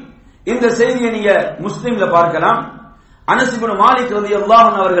சந்தர்ப்பங்களில் இந்த செய்தியை நீங்க முஸ்லிம்ல பார்க்கலாம். அனஸ் இப்னு மாலிக் ரலியல்லாஹு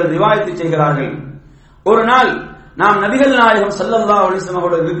அன்ஹு அவர்கள் ரிவாயத் செய்கிறார்கள், ஒரு நாள் நாம் நபிகள் நாயகம் ஸல்லல்லாஹு அலைஹி வஸல்லம்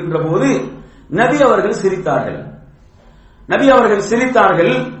அவர்கள் இருக்கின்ற போது நபி அவர்கள் சிரித்தார்கள். நபி அவர்கள்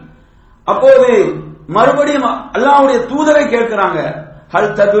சிரித்தார்கள். அப்போது மறுபடியும் அல்லாஹ்வுடைய தூதரை கேட்கிறாங்க,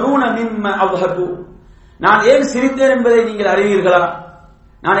 ஹல் ததுரூன மிம்ம அவ்ஹகு, நான் ஏன் சிரித்தேன் என்பதை நீங்கள் அறிவீர்களா?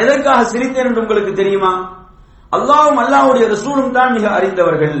 நான் எதற்காக சிரித்தேன் என்று உங்களுக்கு தெரியுமா? அல்லாஹ்வும் அல்லாஹ்வுடைய ரசூலும் தான் மிக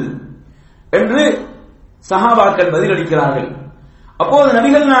அறிந்தவர்கள் என்று சஹாபாக்கள் பதிலளிக்கிறார்கள். அப்போது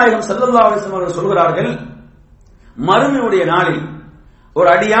நபிகள் நாயகம் ஸல்லல்லாஹு அலைஹி வஸல்லம் அவர்கள் சொல்கிறார்கள், மறுமையுடைய நாளில் ஒரு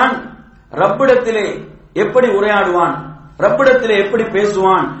அடியான் ரப்பிடத்திலே எப்படி உரையாடுவான், ரப்பிடத்திலே எப்படி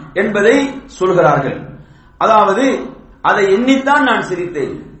பேசுவான் என்பதை சொல்கிறார்கள். அதாவது அதை எண்ணித்தான் நான்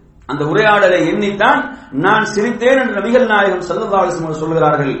சிரித்தேன், அந்த உரையாடலை எண்ணித்தான் நான் சிரித்தேன் என்று நபிகள் நாயகம் ஸல்லல்லாஹு அலைஹி வஸல்லம்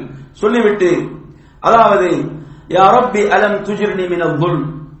சொல்கிறார்கள். சொல்லிவிட்டு அதாவது யா ரப்பி அலம் துஜிர்னி மினல் ظுல்ம்,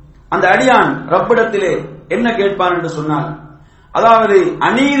 அந்த அடியான் ரப்பிடத்திலே என்ன கேட்பான் என்று சொன்னால், அதாவது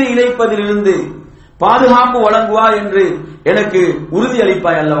அநீதி இழைப்பதிலிருந்து பாதுகாப்பு வழங்குவாய் என்று எனக்கு உறுதி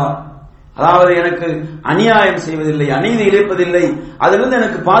அளிப்பாய் அல்லவா, அதாவது எனக்கு அநியாயம் செய்வதில்லை, அநீதி இழைப்பதில்லை, அதிலிருந்து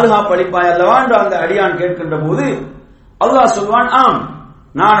எனக்கு பாதுகாப்பு அளிப்பாய் அல்லவா என்று அந்த அடியான் கேட்கின்ற போது அல்லாஹ் சொல்வான், ஆம்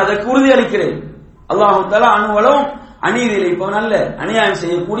நான் அதற்கு உறுதி அளிக்கிறேன். அல்லாஹு தஆலா அணுவளவும் அநீதி இழைப்பவன் அல்ல, அநியாயம்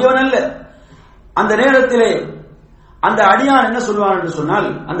செய்யக்கூடியவன் அல்ல. அந்த நேரத்திலே அந்த அடியான் என்ன சொல்வான் என்று சொன்னால்,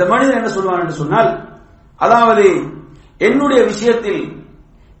 அந்த மனிதன் என்ன சொல்வான் என்று சொன்னால், அதாவது என்னுடைய விஷயத்தில்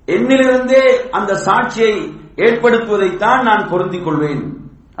என்னிலிருந்தே அந்த சாட்சியை ஏற்படுத்துவதைத்தான் நான் பொருந்திக் கொள்வேன்.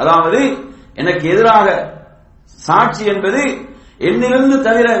 அதாவது எனக்கு எதிராக சாட்சி என்பது என்னிலிருந்து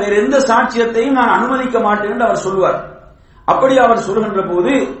தவிர வேறு எந்த சாட்சியத்தையும் நான் அனுமதிக்க மாட்டேன் என்று அவர் சொல்வார். அப்படி அவர் சொல்கின்ற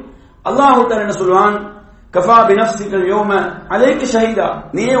போது அல்லாஹ் தஆலா என்ன சொல்வான், கஃபா பினஃப்ஸிகல் யௌம அலைக ஷஹீதா,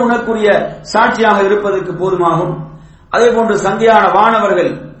 நீயே உனக்குரிய சாட்சியாக இருப்பதற்கு போதுமாகும். அதே போன்று சங்கையான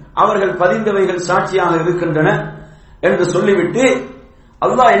வானவர்கள் அவர்கள் பதிந்தவைகள் சாட்சியாக இருக்கின்றன என்று சொல்லிவிட்டு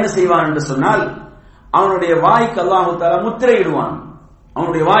அல்லாஹ் என்ன செய்வான் என்று சொன்னால், அவனுடைய வாய்க்கு அல்லாஹ் தஆலா முத்திரையிடுவான்.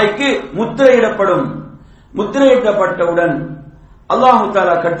 அவனுடைய வாய்க்கு முத்திரையிடப்படும். முத்திரையிடப்பட்டவுடன் அல்லாஹ்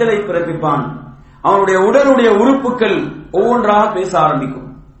தஆலா கட்டளை பிறப்பிப்பான். அவனுடைய உடலுடைய உறுப்புகள் ஒவ்வொன்றாக பேச ஆரம்பிக்கும்.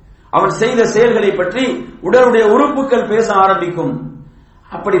 அவன் செய்த செயல்களை பற்றி உடலுடைய உறுப்புகள் பேச ஆரம்பிக்கும்.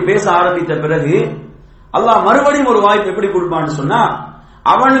 அப்படி பேச ஆரம்பித்த பிறகு அல்லாஹ் மறுபடியும் ஒரு வாய்ப்பு எப்படி கொடுப்பான்னு சொன்னா,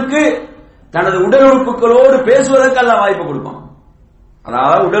 அவனுக்கு தனது உடல் உறுப்புகளோடு பேசுவதற்கு அல்லாஹ் வாய்ப்பு கொடுப்பான்.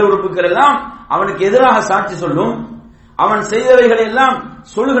 அதாவது உடல் உறுப்புகள் எல்லாம் அவனுக்கு எதிராக சாட்சி சொல்லும். அவன் செய்தவைகளை எல்லாம்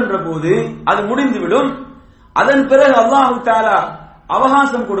சொல்லுகின்ற போது அது முடிந்துவிடும். அதன் பிறகு அல்லாஹ் தஆலா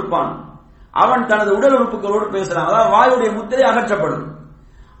அவகாசம் கொடுப்பான். அவன் தனது உடல் உறுப்புகளோடு பேசலாம், அதாவது வாயுடைய முத்திரை அகற்றப்படும்.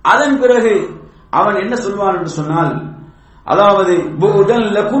 அதன் பிறகு அவன் என்ன சொல்வான் என்று சொன்னால், அதாவது புஉதன்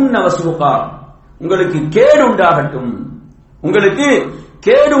லகுன்ன வஸுகா, உங்களுக்கு கேடு உண்டாகட்டும், உங்களுக்கு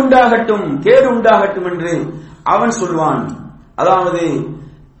கேடு உண்டாகட்டும், கேடு உண்டாகட்டும் என்று அவன் சொல்வான். அதாவது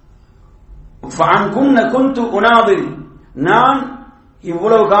நான்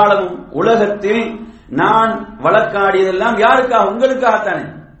இவ்வளவு காலமும் உலகத்தில் நான் வழக்காடியதெல்லாம் யாருக்காக? உங்களுக்காகத்தானே,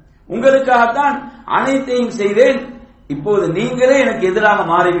 உங்களுக்காகத்தான் அனைத்தையும் செய்தேன். இப்போது நீங்களே எனக்கு எதிராக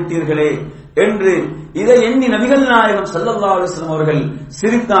மாறிவிட்டீர்களே என்று இதை எண்ணி நபிகள் நாயகம் ஸல்லல்லாஹு அலைஹி வஸல்லம் அவர்கள்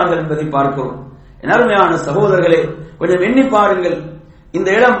சிரித்தார்கள் என்பதை பார்க்கிறோம். அருமையான சகோதரர்களே, கொஞ்சம் எண்ணி பாருங்கள். இந்த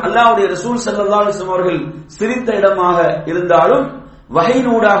இடம் அல்லாஹ்வுடைய ரசூல் ஸல்லல்லாஹு அலைஹி வஸல்லம் அவர்கள் சிரித்த இடமாக இருந்தாலும்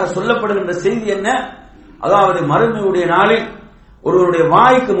வஹீனூடாக சொல்லப்படுகின்ற செய்தி என்ன? அதாவது மறுமையுடைய நாளில் ஒருவருடைய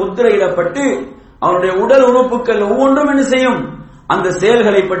வாய்க்கு முத்திரையிடப்பட்டு அவருடைய உடல் உறுப்புகள் ஒவ்வொன்றும் என்ன செய்யும்? அந்த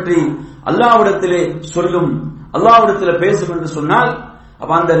செயல்களை பற்றி அல்லாஹ்விடத்திலே சொல்லும், அல்லாஹ்விடத்திலே பேசும் என்று சொன்னால்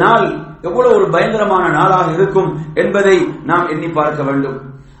அப்ப அந்த நாள் எவ்வளவு ஒரு பயங்கரமான நாளாக இருக்கும் என்பதை நாம் எண்ணி பார்க்க வேண்டும்.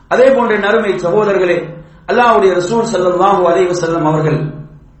 அதே போன்ற நறுமை சகோதரர்களே, அல்லாஹ்வுடைய ரசூல் ஸல்லல்லாஹு அலைஹி வஸல்லம் அவர்கள்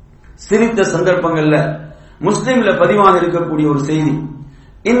சிரித்த சந்தர்ப்பங்கள்ல முஸ்லிம்ல பதிவாக இருக்கக்கூடிய ஒரு செய்தி.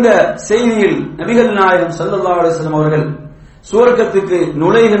 இந்த செய்தியில் நபிகள் நாயகம் ஸல்லல்லாஹு அலைஹி வஸல்லம் அவர்கள் சுவர்க்கத்துக்கு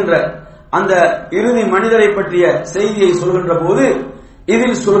நுழைகின்ற அந்த இறுதி மனிதரை பற்றிய செய்தியை சொல்கின்ற போது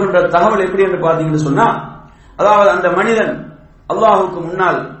இதில் சொல்கின்ற தகவல் எப்படி என்று பார்த்தீங்கன்னு சொன்னா, அதாவது அந்த மனிதன் அல்லாஹ்வுக்கு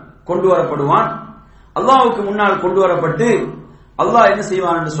முன்னால் கொண்டு வரப்படுவான். அல்லாஹ்வுக்கு முன்னால் கொண்டு வரப்பட்டு அல்லாஹ் என்ன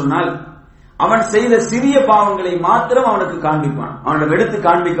செய்வான் என்று சொன்னால், அவன் செய்த சிறிய பாவங்களை மாத்திரம் அவனுக்கு காண்பிப்பான். அவனிடம் எடுத்து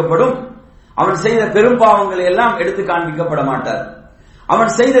காண்பிக்கப்படும். அவன் செய்த பெரும் பாவங்களை எல்லாம் எடுத்து காண்பிக்கப்பட மாட்டார்.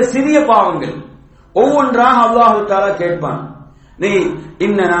 அவன் செய்த சிறிய பாவங்கள் ஒவ்வொன்றாக அல்லாஹ் தஆலா கேட்பான். நீ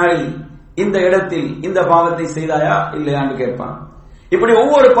இந்த நாளில் இந்த இடத்தில் இந்த பாவத்தை செய்தாயா இல்லையா என்று கேட்பான். இப்படி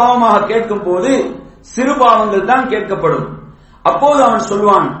ஒவ்வொரு பாவமாக கேட்கும் போது சிறு பாவங்கள் தான் கேட்கப்படும். அப்போது அவன்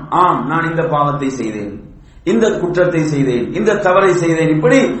சொல்வான், ஆம் நான் இந்த பாவத்தை செய்தேன், இந்த குற்றத்தை செய்தேன், இந்த தவறை செய்தேன்.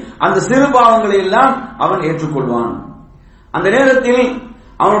 இப்படி அந்த சிறு பாவங்களை எல்லாம் அவன் ஏற்றுக்கொள்வான். அந்த நேரத்தில்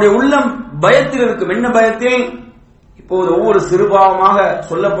அவனுடைய உள்ளம் பயத்தில் இருக்கும். என்ன பயத்தில்? இப்போது ஒவ்வொரு சிறு பாவமாக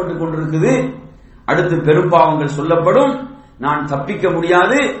சொல்லப்பட்டுக் கொண்டிருக்குது, அடுத்து பெரும் பாவங்கள் சொல்லப்படும், நான் தப்பிக்க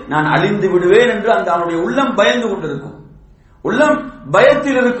முடியாது, நான் அழிந்து விடுவேன் என்று அந்த அவனுடைய உள்ளம் பயந்து கொண்டிருக்கும். உள்ளம்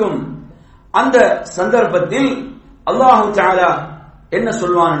பயத்தில் இருக்கும். அந்த சந்தர்ப்பத்தில் அல்லாஹு தஆலா என்ன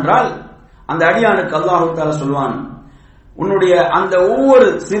சொல்வான் என்றால், அந்த அடியானுக்கு அல்லாஹு தஆலா சொல்வான், உன்னுடைய அந்த ஒவ்வொரு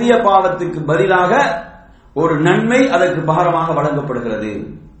சிறிய பாவத்துக்கு பதிலாக ஒரு நன்மை அதற்கு பகரமாக வழங்கப்படுகிறது,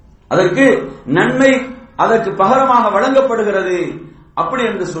 அதற்கு நன்மை அதற்கு பகரமாக வழங்கப்படுகிறது அப்படி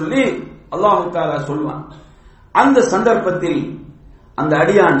என்று சொல்லி அல்லாஹு தஆலா சொல்வான். அந்த சந்தர்ப்பத்தில் அந்த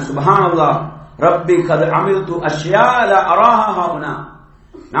அடியான் சுப்ஹானல்லாஹ் ரப்பி கத் அமில்து அஷ்யா லா அராஹா ஹாவுனா,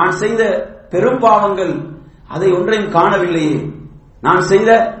 நான் செய்த பெரும் பாவங்கள் அதை ஒன்றையும் காணவில்லையே, நான் செய்த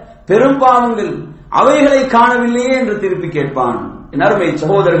பெரும் பாவங்கள் அவைகளை காணவில்லையே என்று திருப்பி கேட்பான். என் அருமை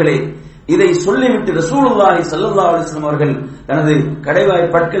சகோதரர்களே, இதை சொல்லிவிட்டு ரசூலுல்லாஹி ஸல்லல்லாஹு அலைஹி வஸல்லம் அவர்கள் தனது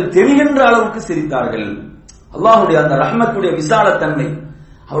கடைவாய் பற்கள் தெரிகின்ற அளவுக்கு சிரித்தார்கள். அல்லாஹ்வுடைய அந்த ரஹ்மத்துடைய விசாலத்தன்மை,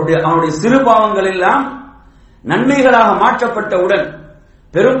 அவருடைய சிறு பாவங்கள் எல்லாம் நன்மைகளாக மாற்றப்பட்டவுடன்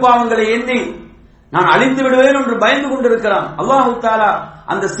பெரும் பாவங்களை எண்ணி நான் அழிந்து விடுவேன் என்று பயந்து கொண்டிருக்கிறான். அல்லாஹு தஆலா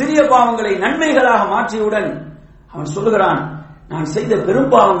அந்த சிறிய பாவங்களை நன்மைகளாக மாற்றியவுடன் அவன் சொல்லுகிறான், நான் செய்த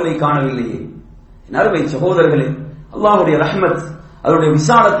பெரும் பாவங்களை காணவில்லையே. அருமை சகோதரர்களே, அல்லாஹ்வுடைய ரஹ்மத், அதனுடைய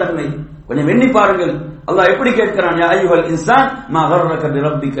விசாலத்தன்மை கொஞ்சம் எண்ணி பாருங்கள். அல்லாஹ் எப்படி கேட்கிறான், யா அய்யுஹல் இன்சான் மா கர்ரக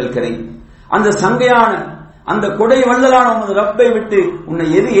பிரப்பிக்கல் கரீம், அந்த சங்கையான அந்த கொடை வள்ளலான உனது ரப்பை விட்டு உன்னை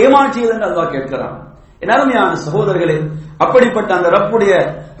எது ஏமாற்றியது என்று அல்லாஹ் கேட்கிறான். என் அருமையான சகோதரர்களே, அப்படிப்பட்ட அந்த ரப்புடைய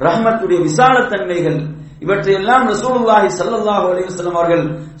ரஹ்மத்துடைய விசாலத்தன்மைகள் இவற்றையெல்லாம் ரசூலுல்லாஹி ஸல்லல்லாஹு அலைஹி வஸல்லம் அவர்கள்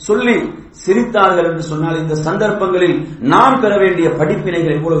சொல்லி சிரித்தார்கள் என்று சொன்னால், இந்த சந்தர்ப்பங்களில் நாம் பெற வேண்டிய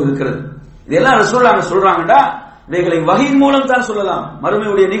படிப்பினைகள் எவ்வளவு இருக்கிறது. இதெல்லாம் ரசூலுல்லாஹ் சொல்றாங்கடா, இவைகளை வஹீன் மூலம் தான் சொல்லலாம்.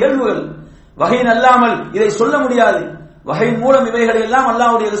 மறுமையுடைய நிகழ்வுகள் வஹீன் அல்லாமல் இதை சொல்ல முடியாது. வஹீன் மூலம் இவைகளை எல்லாம்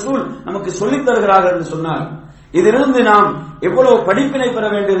அல்லாஹ்வுடைய ரசூல் நமக்கு சொல்லித் தருகிறார்கள் என்று சொன்னால், இதிலிருந்து நாம் எவ்வளவு படிப்பினை பெற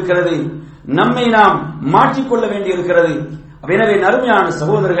வேண்டியிருக்கிறது, நம்மை நாம் மாற்றிக்கொள்ள வேண்டியிருக்கிறது. எனவே அருமையான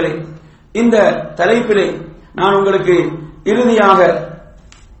சகோதரர்களே, இந்த தலைப்பிலே நான் உங்களுக்கு இறுதியாக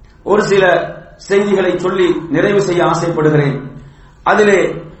ஒரு சில செய்திகளை சொல்லி நிறைவு செய்ய ஆசைப்படுகிறேன். அதிலே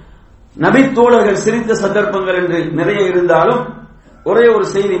நபி தோழர்கள் சிரித்த சந்தர்ப்பங்கள் என்று நிறைய இருந்தாலும் ஒரே ஒரு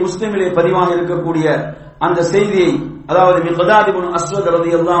செய்தி முஸ்லிமிலே பதிவாக இருக்கக்கூடிய அந்த செய்தியை, அதாவது மிக்தாத் இப்னு அஸ்வத்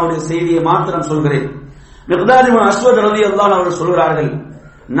ரலியல்லாஹு அன்ஹு செய்தியை மாத்திரம் சொல்கிறேன். மிக்தாத் இப்னு அஸ்வத் ரலியல்லாஹு அன்ஹு அவர்கள் சொல்கிறார்கள்,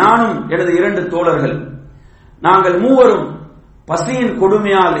 நானும் எனது 2 தோழர்கள், நாங்கள் மூவரும் பசியின்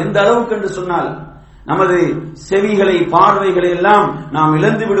கொடுமையால் எந்த அளவுக்கு என்று சொன்னால், நமது செவிகளை பார்வைகளை எல்லாம் நாம்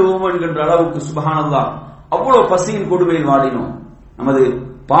இழந்து விடுவோம் என்கின்ற அளவுக்கு சுப்ஹானல்லாஹ் அவ்வளவு பசியின் கொடுமையில் வாடினோம். நமது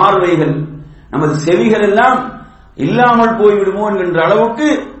பார்வைகள், நமது செவிகள் எல்லாம் இல்லாமல் போய்விடுமோ என்கின்ற அளவுக்கு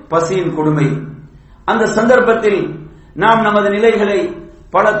பசியின் கொடுமை. அந்த சந்தர்ப்பத்தில் நாம் நமது நிலைகளை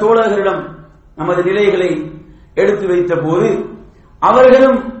பல தோழர்களிடம் நமது நிலைகளை எடுத்து வைத்த போது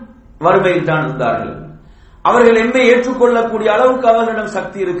அவர்களும் வறுமையில் தான் இருந்தார்கள். அவர்கள் எம்மை ஏற்றுக்கொள்ளக்கூடிய அளவுக்கு அவர்களிடம்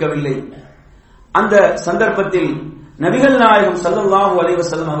சக்தி இருக்கவில்லை. அந்த சந்தர்ப்பத்தில் நபிகள் நாயகம் ஸல்லல்லாஹு அலைஹி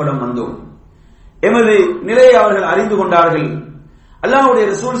வஸல்லம் அவரிடம் வந்தோம். எமது நிலையை அவர்கள் அறிந்து கொண்டார்கள். அல்லாஹ்வுடைய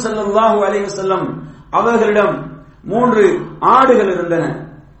ரசூல் ஸல்லல்லாஹு அலைஹி வஸல்லம் அவர்களிடம் 3 ஆடுகள் இருந்தன.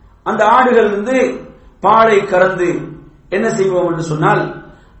 அந்த ஆடுகளிலிருந்து பாலை கறந்து என்ன செய்வோம் என்று சொன்னால்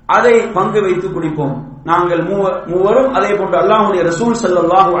அதை பங்கு வைத்து குடிப்போம். நாங்கள் மூவரும் அதே போன்று அல்லாஹ்வுடைய ரசூல்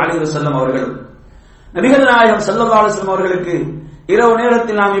ஸல்லல்லாஹு அலைஹி வஸல்லம் அவர்கள் நபிகள் நாயகம் ஸல்லல்லாஹு அலைஹி வஸல்லம் அவர்களுக்கு இரவு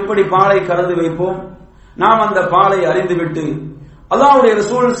நேரத்தில் நாம் இப்படி பாலை கறந்து வைப்போம். நாம் அந்த பாலை அறிந்துவிட்டு அல்லாஹ்வுடைய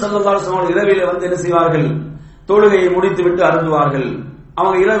ரசூல் ஸல்லல்லாஹு அலைஹி வஸல்லம் இரவில் வந்து என்ன செய்வார்கள், தொழுகையை முடித்துவிட்டு அருந்துவார்கள்.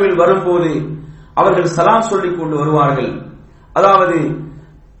 அவங்க இரவில் வரும்போது அவர்கள் சலாம் சொல்லிக் கொண்டு வருவார்கள். அதாவது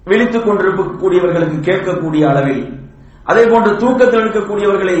விழித்துக் கொண்டிருக்கக்கூடியவர்களுக்கு கேட்கக்கூடிய அளவில், அதே போன்று தூக்கத்தில்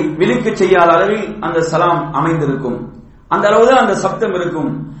இருக்கக்கூடியவர்களை விழிக்க செய்யாத அளவில் அந்த சலாம் அமைந்திருக்கும். அந்த அளவுதான் அந்த சப்தம் இருக்கும்.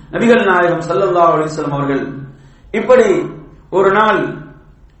 நபிகள் நாயகம் ஸல்லல்லாஹு அலைஹி வஸல்லம் அவர்கள் இப்படி ஒரு நாள்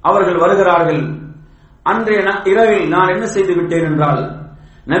அவர்கள் வருகிறார்கள். அன்றைய இரவில் நான் என்ன செய்து விட்டேன் என்றால்,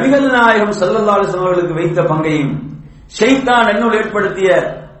 நபிகள் நாயகம் ஸல்லல்லாஹு அலைஹி வஸல்லம் அவர்களுக்கு வைத்த பங்கையும் ஷைத்தான் என்னுள் ஏற்படுத்திய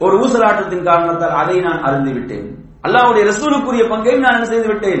ஒரு ஊசலாட்டத்தின் காரணத்தால் அதை நான் அருந்திவிட்டேன். அல்லாஹ்வுடைய ரசூலுக்குரிய பங்கையும் நான் என்ன செய்து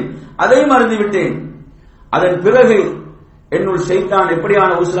விட்டேன், அதையும் அருந்திவிட்டேன். அதன் பிறகு என்னுள் ஷைத்தான்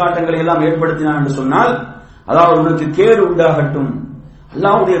எப்படியான ஊசலாட்டங்களை எல்லாம் ஏற்படுத்தினான் என்று சொன்னால், அதாவது உனக்கு கேடு உண்டாகட்டும்,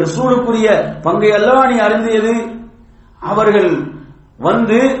 அல்லாஹ்வுடைய ரசூலுக்குரிய பங்கை அல்லவா நீ அருந்தியது. அவர்கள்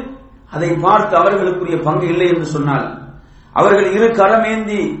வந்து அதை பார்த்து அவர்களுக்குரிய பங்கு இல்லை என்று சொன்னால், அவர்கள் இரு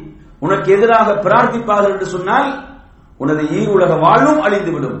கரமேந்தி உனக்கு எதிராக பிரார்த்திப்பார்கள் என்று சொன்னால் உனது ஈருலக வாழ்வும்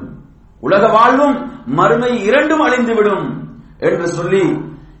அழிந்துவிடும், உலக வாழ்வும் மறுமை இரண்டும் அழிந்துவிடும் என்று சொல்லி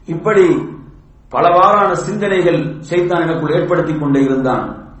இப்படி பலவாறான சிந்தனைகள் ஷைத்தான் எனக்குள் ஏற்படுத்திக் கொண்டே இருந்தான்.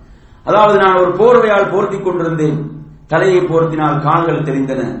 அதாவது நான் ஒரு போர்வையால் போர்த்திக் கொண்டிருந்தேன். தலையை போர்த்தினால் கால்கள்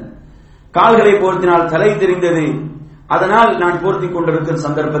தெரிந்தன, கால்களை போர்த்தினால் தலை தெரிந்தது. அதனால் நான் போர்த்திக் கொண்டிருக்கிற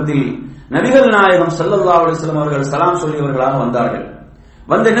சந்தர்ப்பத்தில் நபிகள் நாயகம் ஸல்லல்லாஹு அலைஹி வஸல்லம் அவர்கள் சலாம் சொல்லியவர்களாக வந்தார்கள்.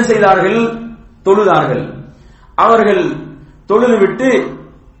 வந்து என்ன செய்தார்கள், தொழுதார்கள். அவர்கள் தொழுது விட்டு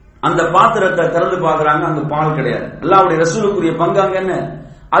அந்த பாத்திரத்தை திறந்து பார்க்கிறாங்க, அங்க பால் கிடையாது. அல்லாஹ்வுடைய ரசூலுக்குரிய பங்கு அங்க என்ன,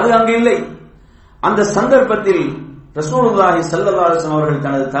 அது அங்க இல்லை. அந்த சந்தர்ப்பத்தில் ரசூலுல்லாஹி ஸல்லல்லாஹு அலைஹி வஸல்லம் அவர்கள்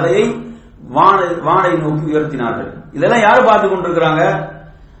தனது தலையை வானை நோக்கி உயர்த்தினார்கள். இதெல்லாம் யாரு பார்த்து கொண்டிருக்கிறாங்க?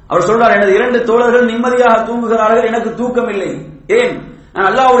 அவர் சொல்றார், எனது 2 தோழர்கள் நிம்மதியாக தூங்குகிறார்கள், எனக்கு தூக்கம் இல்லை. ஏன், நான்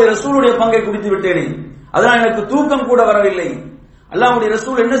அல்லாஹ்வுடைய ரசூலுடைய பங்கை குடித்து விட்டேனே, அதனால் எனக்கு தூக்கம் கூட வரவில்லை. அல்லாஹ்வுடைய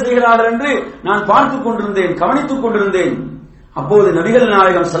ரசூல் என்ன செய்கிறார்கள் என்று நான் பார்த்துக் கொண்டிருந்தேன், கவனித்துக் கொண்டிருந்தேன். அப்போது நபிகள்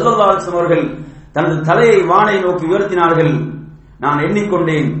நாயகம் ஸல்லல்லாஹு அலைஹி வஸல்லம் அவர்கள் தனது தலையை வானை நோக்கி உயர்த்தினார்கள். நான்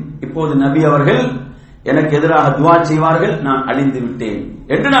எண்ணிக்கொண்டேன், இப்போது நபி அவர்கள் எனக்கு எதிராக துஆ செய்வார்கள், நான் அழிந்து விட்டேன்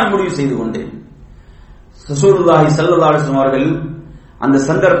என்று நான் முடிவு செய்து கொண்டேன். ரசூலுல்லாஹி ஸல்லல்லாஹு அலைஹி வஸல்லம் அவர்கள் அந்த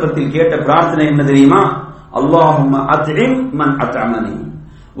சந்தர்ப்பத்தில் கேட்ட பிரார்த்தனை என்ன தெரியுமா? அல்லாஹும்ம அத்இம் மன் அத்அமனி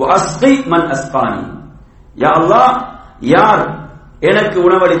வ அஸ்கி மன் அஸ்கானி. யா அல்லாஹ், யார் எனக்கு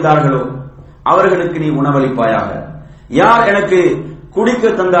உணவளித்தார்களோ அவர்களுக்கு நீ உணவளிப்பாயாக, யார் எனக்கு குடிக்க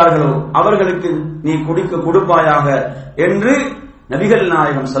தந்தார்களோ அவர்களுக்கு நீ குடிக்க கொடுப்பாயாக என்று நபிகள்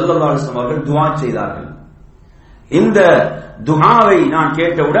நாயகம் ஸல்லல்லாஹு அலைஹி வஸல்லம் அவர்கள் துஆ செய்தார்கள். இந்த துஆவை நான்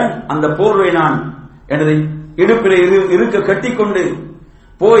கேட்டவுடன் அந்த போர்வை நான் எனது இடுப்பிலே இருக்க கட்டிக்கொண்டு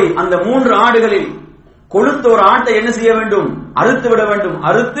போய் அந்த 3 ஆடுகளில் கொழுத்த ஒரு ஆட்டை என்ன செய்ய வேண்டும், அறுத்து விட வேண்டும்.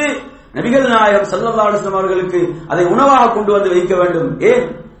 அறுத்து நபிகள் நாயகம் ஸல்லல்லாஹு அலைஹி வஸல்லம் அவர்களுக்கு அதை உணவாக கொண்டு வந்து வைக்க வேண்டும். ஏன்,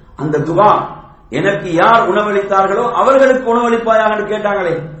 அந்த துஆ எனக்கு யார் உணவளித்தார்களோ அவர்களுக்கு உணவளிப்பாயாக என்று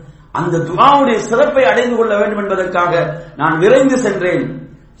கேட்டாங்களே, அந்த துஆவுடைய சிறப்பை அடைந்து கொள்ள வேண்டும் என்பதற்காக நான் விரைந்து சென்றேன்.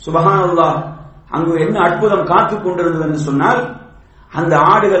 சுப்ஹானல்லாஹ், அங்கு என்ன அற்புதம் காத்துக் கொண்டிருந்தது என்று சொன்னால், அந்த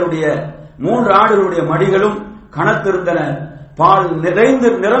ஆடுகளுடைய 3 ஆடுகளுடைய மடிகளும் கனத்திருந்தன, பால் நிறைந்து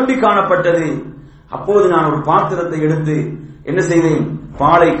நிரம்பி காணப்பட்டது. அப்போது நான் ஒரு பாத்திரத்தை எடுத்து என்ன செய்தேன்,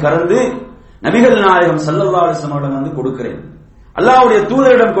 பாலை கறந்து நபிகள் நாயகம் ஸல்லல்லாஹு அலைஹி வஸல்லம் அவர்களிடம் வந்து கொடுக்கிறேன், அல்லாஹ்வுடைய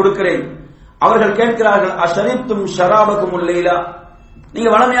தூதரிடம் கொடுக்கிறேன். அவர்கள் கேட்கிறார்கள், அஷரிப்தும் ஷராபக்கும் லைலா, நீங்க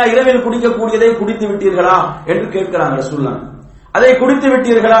வளமையா இரவில் குடிக்கக்கூடியதை குடித்து விட்டீர்களா என்று கேட்கிறாங்க ரசூலுல்லாஹ். அதை குடித்து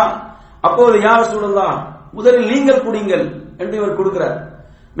விட்டீர்களா? அப்போது யா ரசூலுல்லாஹ், முதலில் நீங்கள் குடிங்கள் என்று இவர் கொடுக்கிறார்.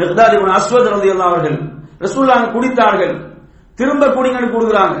 மிக்தாத் இப்னு அஸ்வத் ரலியல்லாஹு அவர்கள் ரசூலுல்லாஹ் குடித்தார்கள், திரும்ப குடிங்கன்னு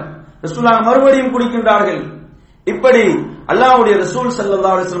கொடுக்கிறாங்க. ரசூலுல்லாஹ் மறுபடியும் குடிக்கின்றார்கள். இப்படி அல்லாஹ்வுடைய ரசூல்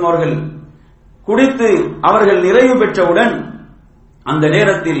ஸல்லல்லாஹு அலைஹி வஸல்லம் அவர்கள் குடித்து அவர்கள் நிறைவு பெற்றவுடன் அந்த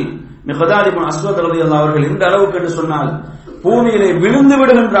நேரத்தில் மிக்தாத் இப்னு அஸ்வத் ரலியல்லாஹு அவர்கள் இந்த அளவுக்கு என்று சொன்னால் பூமியிலே விழுந்து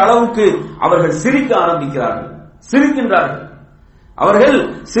விடுகின்ற அளவுக்கு அவர்கள் சிரிக்க ஆரம்பிக்கிறார்கள், சிரிக்கின்றார்கள். அவர்கள்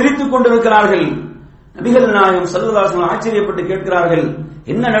சிரித்துக் கொண்டிருக்கிறார்கள். நபிகள் நாயகம் ஸல்லல்லாஹு அலைஹி வஸல்லம் ஆச்சரியப்பட்டு கேட்கிறார்கள்,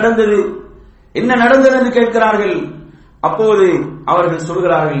 என்ன நடந்தது என்ன நடந்தது என்று கேட்கிறார்கள். அப்போது அவர்கள்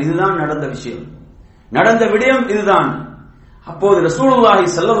சொல்கிறார்கள், இதுதான் நடந்த விஷயம், நடந்த விடயம் இதுதான். அப்போது ரசூலுல்லாஹி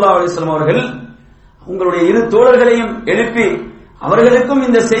ஸல்லல்லாஹு அலைஹி வஸல்லம் அவர்கள் உங்களுடைய இரு தோழர்களையும் எழுப்பி அவர்களுக்கும்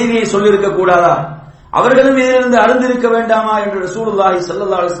இந்த செய்தியை சொல்லியிருக்க கூடாதா, அவர்களும் இதிலிருந்து அறிந்திருக்க வேண்டாமா என்று ரசூலுல்லாஹி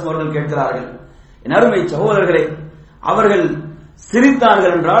ஸல்லல்லாஹு அலைஹி வஸல்லம் அவர்கள் கேட்கிறார்கள். என் அருமை சகோதரர்களே, அவர்கள்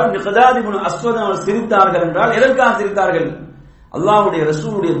சிரித்தார்கள் என்றால், மிக்தாத் இப்னு அஸ்வத் அவர்கள் சிரித்தார்கள் என்றால் எதற்காக சிரித்தார்கள்? அல்லாஹ்வுடைய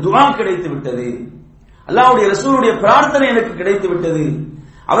ரசூலுடைய துஆ கிடைத்து விட்டது, அல்லாஹ்வுடைய ரசூலுடைய பிரார்த்தனை எனக்கு கிடைத்து விட்டது,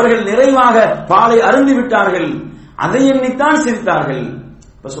 அவர்கள் நிறைவாக பாலை அருந்தி விட்டார்கள், அதை எண்ணித்தான் சிரித்தார்கள்.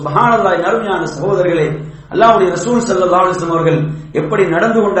 சுப்ஹானல்லாஹ். அருமையான சகோதரர்களே, அல்லாஹ்வுடைய ரசூல் ஸல்லல்லாஹு அலைஹி வஸல்லம் அவர்கள் எப்படி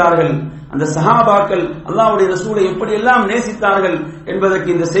நடந்து கொண்டார்கள், அந்த சஹாபாக்கள் அல்லாஹ்வுடைய ரசூலை எப்படி எல்லாம் நேசித்தார்கள் என்பதற்கு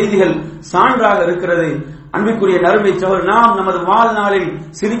இந்த செய்திகள் சான்றாக இருக்கிறது. அன்பிற்குரிய நறுமை சகோதரர், நாம் நமது வாழ்நாளில்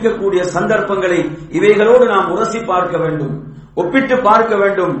சிரிக்கக்கூடிய சந்தர்ப்பங்களை இவைகளோடு நாம் உரசி பார்க்க வேண்டும், ஒப்பிட்டு பார்க்க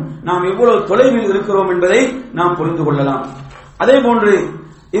வேண்டும். நாம் எவ்வளவு தொலைவில் இருக்கிறோம் என்பதை நாம் புரிந்து கொள்ளலாம். அதே போன்று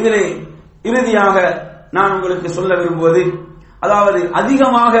இதிலே இறுதியாக நான் உங்களுக்கு சொல்ல விரும்புவது, அதாவது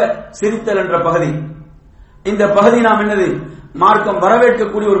அதிகமாக சிரித்தல் என்ற பகுதி, இந்த பகுதி நாம் என்னது, மார்க்கம்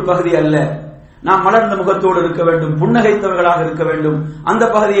வரவேற்கக்கூடிய ஒரு பகுதி அல்ல. நாம் மலர்ந்த முகத்தோடு இருக்க வேண்டும், புன்னகைத்தவர்களாக இருக்க வேண்டும், அந்த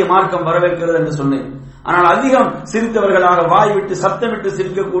பகுதியை மார்க்கம் வரவேற்கிறது என்று சொன்னேன். ஆனால் அதிகம் சிரித்தவர்களாக வாய் விட்டு சப்தமிட்டு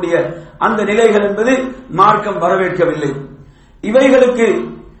சிரிக்கக்கூடிய அந்த நிலைகள் என்பது மார்க்கம் வரவேற்கவில்லை. இவைகளுக்கு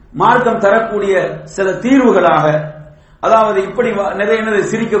மார்க்கம் தரக்கூடிய சில தீர்வுகளாக, அதாவது இப்படி நிறைய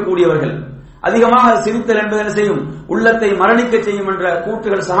சிரிக்கக்கூடியவர்கள், அதிகமாக சிரித்தல் என்பது என்ன செய்யும், உள்ளத்தை மரணிக்க செய்யும் என்ற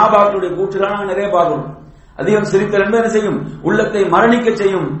கூற்றுகள் சஹாபாக்களுடைய கூற்றுகள் நாங்கள் நிறைய பார்க்கிறோம். அதிகம் சிரித்தல் என்பது என்ன செய்யும், உள்ளத்தை மரணிக்க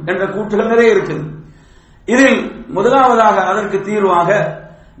செய்யும் என்ற கூற்றுகள் நிறைய இருக்குது. இதில் முதலாவதாக அதற்கு தீர்வாக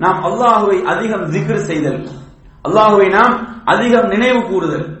நாம் அல்லாஹுவை அதிகம் திக்ர் செய்தல், அல்லாஹுவை நாம் அதிகம் நினைவு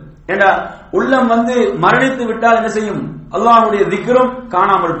கூறுதல். என்ற உள்ளம் மரணித்து விட்டால் என்ன செய்யும், அல்லாஹுடைய திக்ரும்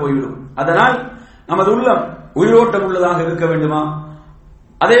காணாமல் போய்விடும். அதனால் நமது உள்ளம் உயிரோட்டம் உள்ளதாக இருக்க வேண்டுமா,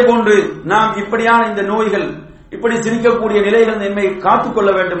 அதே போன்று நாம் இப்படியான இந்த நோய்கள், இப்படி சிரிக்கக்கூடிய நிலைகள் நம்மை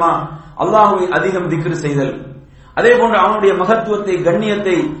காத்துக்கொள்ள வேண்டுமா, அல்லாஹுவை அதிகம் திக்ர் செய்தல். அதே போன்று அவனுடைய மகத்துவத்தை,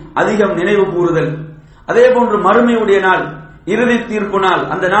 கண்ணியத்தை அதிகம் நினைவு கூறுதல். அதே போன்று மறுமையுடைய நாள், இறுதி தீர்ப்பு நாள்,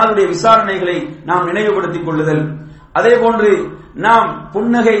 அந்த நாளுடைய விசாரணைகளை நாம் நினைவுபடுத்திக் கொள்ளுதல். அதே போன்று நாம்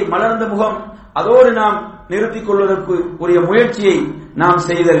புன்னகை, மலர்ந்த முகம், அதோடு நாம் நிறுத்திக் கொள்வதற்கு உரிய முயற்சியை நாம்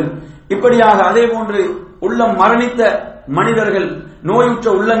செய்தல். இப்படியாக அதே போன்று உள்ளம் மரணித்த மனிதர்கள், நோயுற்ற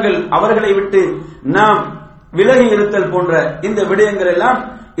உள்ளங்கள், அவர்களை விட்டு நாம் விலகி இருத்தல் போன்ற இந்த விடயங்கள் எல்லாம்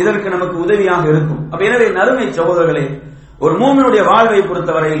இதற்கு நமக்கு உதவியாக இருக்கும். அப்ப எனவே நறுமை சகோதரர்களே, ஒரு மூமினுடைய வாழ்வை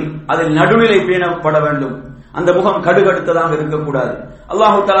பொறுத்தவரையில் அதில் நடுநிலை பேணப்பட வேண்டும். அந்த முகம் கடுகடுத்ததாக இருக்கக்கூடாது.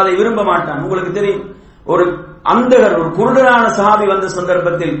 அல்லாஹு தஆலா அதை விரும்ப மாட்டான். உங்களுக்கு தெரியும், ஒரு அந்தகர், ஒரு குருடரான சஹாபி வந்த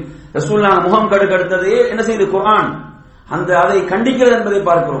சந்தர்ப்பத்தில் ரசூலுல்லாஹ் முகம் கடுகடுத்ததே என்ன செய்து குர்ஆன் அதை கண்டிக்கிறது என்பதை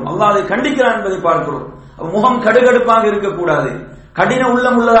பார்க்கிறோம். அல்லாஹ் அதை கண்டிக்கிறான் என்பதை பார்க்கிறோம். முகம் கடுகடுப்பாக இருக்கக்கூடாது, கடின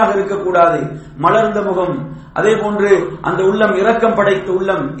உள்ளம் உள்ளதாக இருக்கக்கூடாது, மலர்ந்த முகம், அதே போன்று அந்த உள்ளம் இரக்கம் படைத்த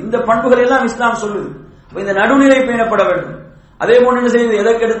உள்ளம், இந்த பண்புகள் எல்லாம் இஸ்லாம் சொல்லுது. இந்த நடுநிலை பேணப்பட வேண்டும். அதே போன்று என்ன செய்வது,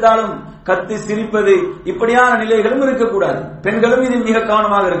 எதற்கெடுத்தாலும் கத்தி சிரிப்பது, இப்படியான நிலைகளும் இருக்கக்கூடாது. பெண்களும் இதில் மிக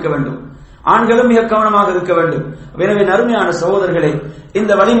கவனமாக இருக்க வேண்டும், ஆண்களும் மிக கவனமாக இருக்க வேண்டும். எனவே அருமையான சகோதரர்களே,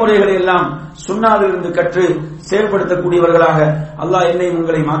 இந்த வழிமுறைகளை எல்லாம் சுன்னாவிலிருந்து கற்று செயல்படுத்தக்கூடியவர்களாக அல்லாஹ் என்னை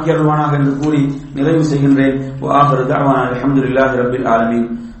உங்களை மாக்கி அருள்வானாக என்று கூறி நிறைவு செய்கின்றேன். வஆகிரு தஅவானா அல்ஹம்துலில்லாஹி ரப்பில் ஆலமீன்.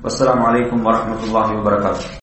 வஸ்ஸலாமு அலைக்கும் வரஹ்மத்துல்லாஹி வபரகாத்துஹு.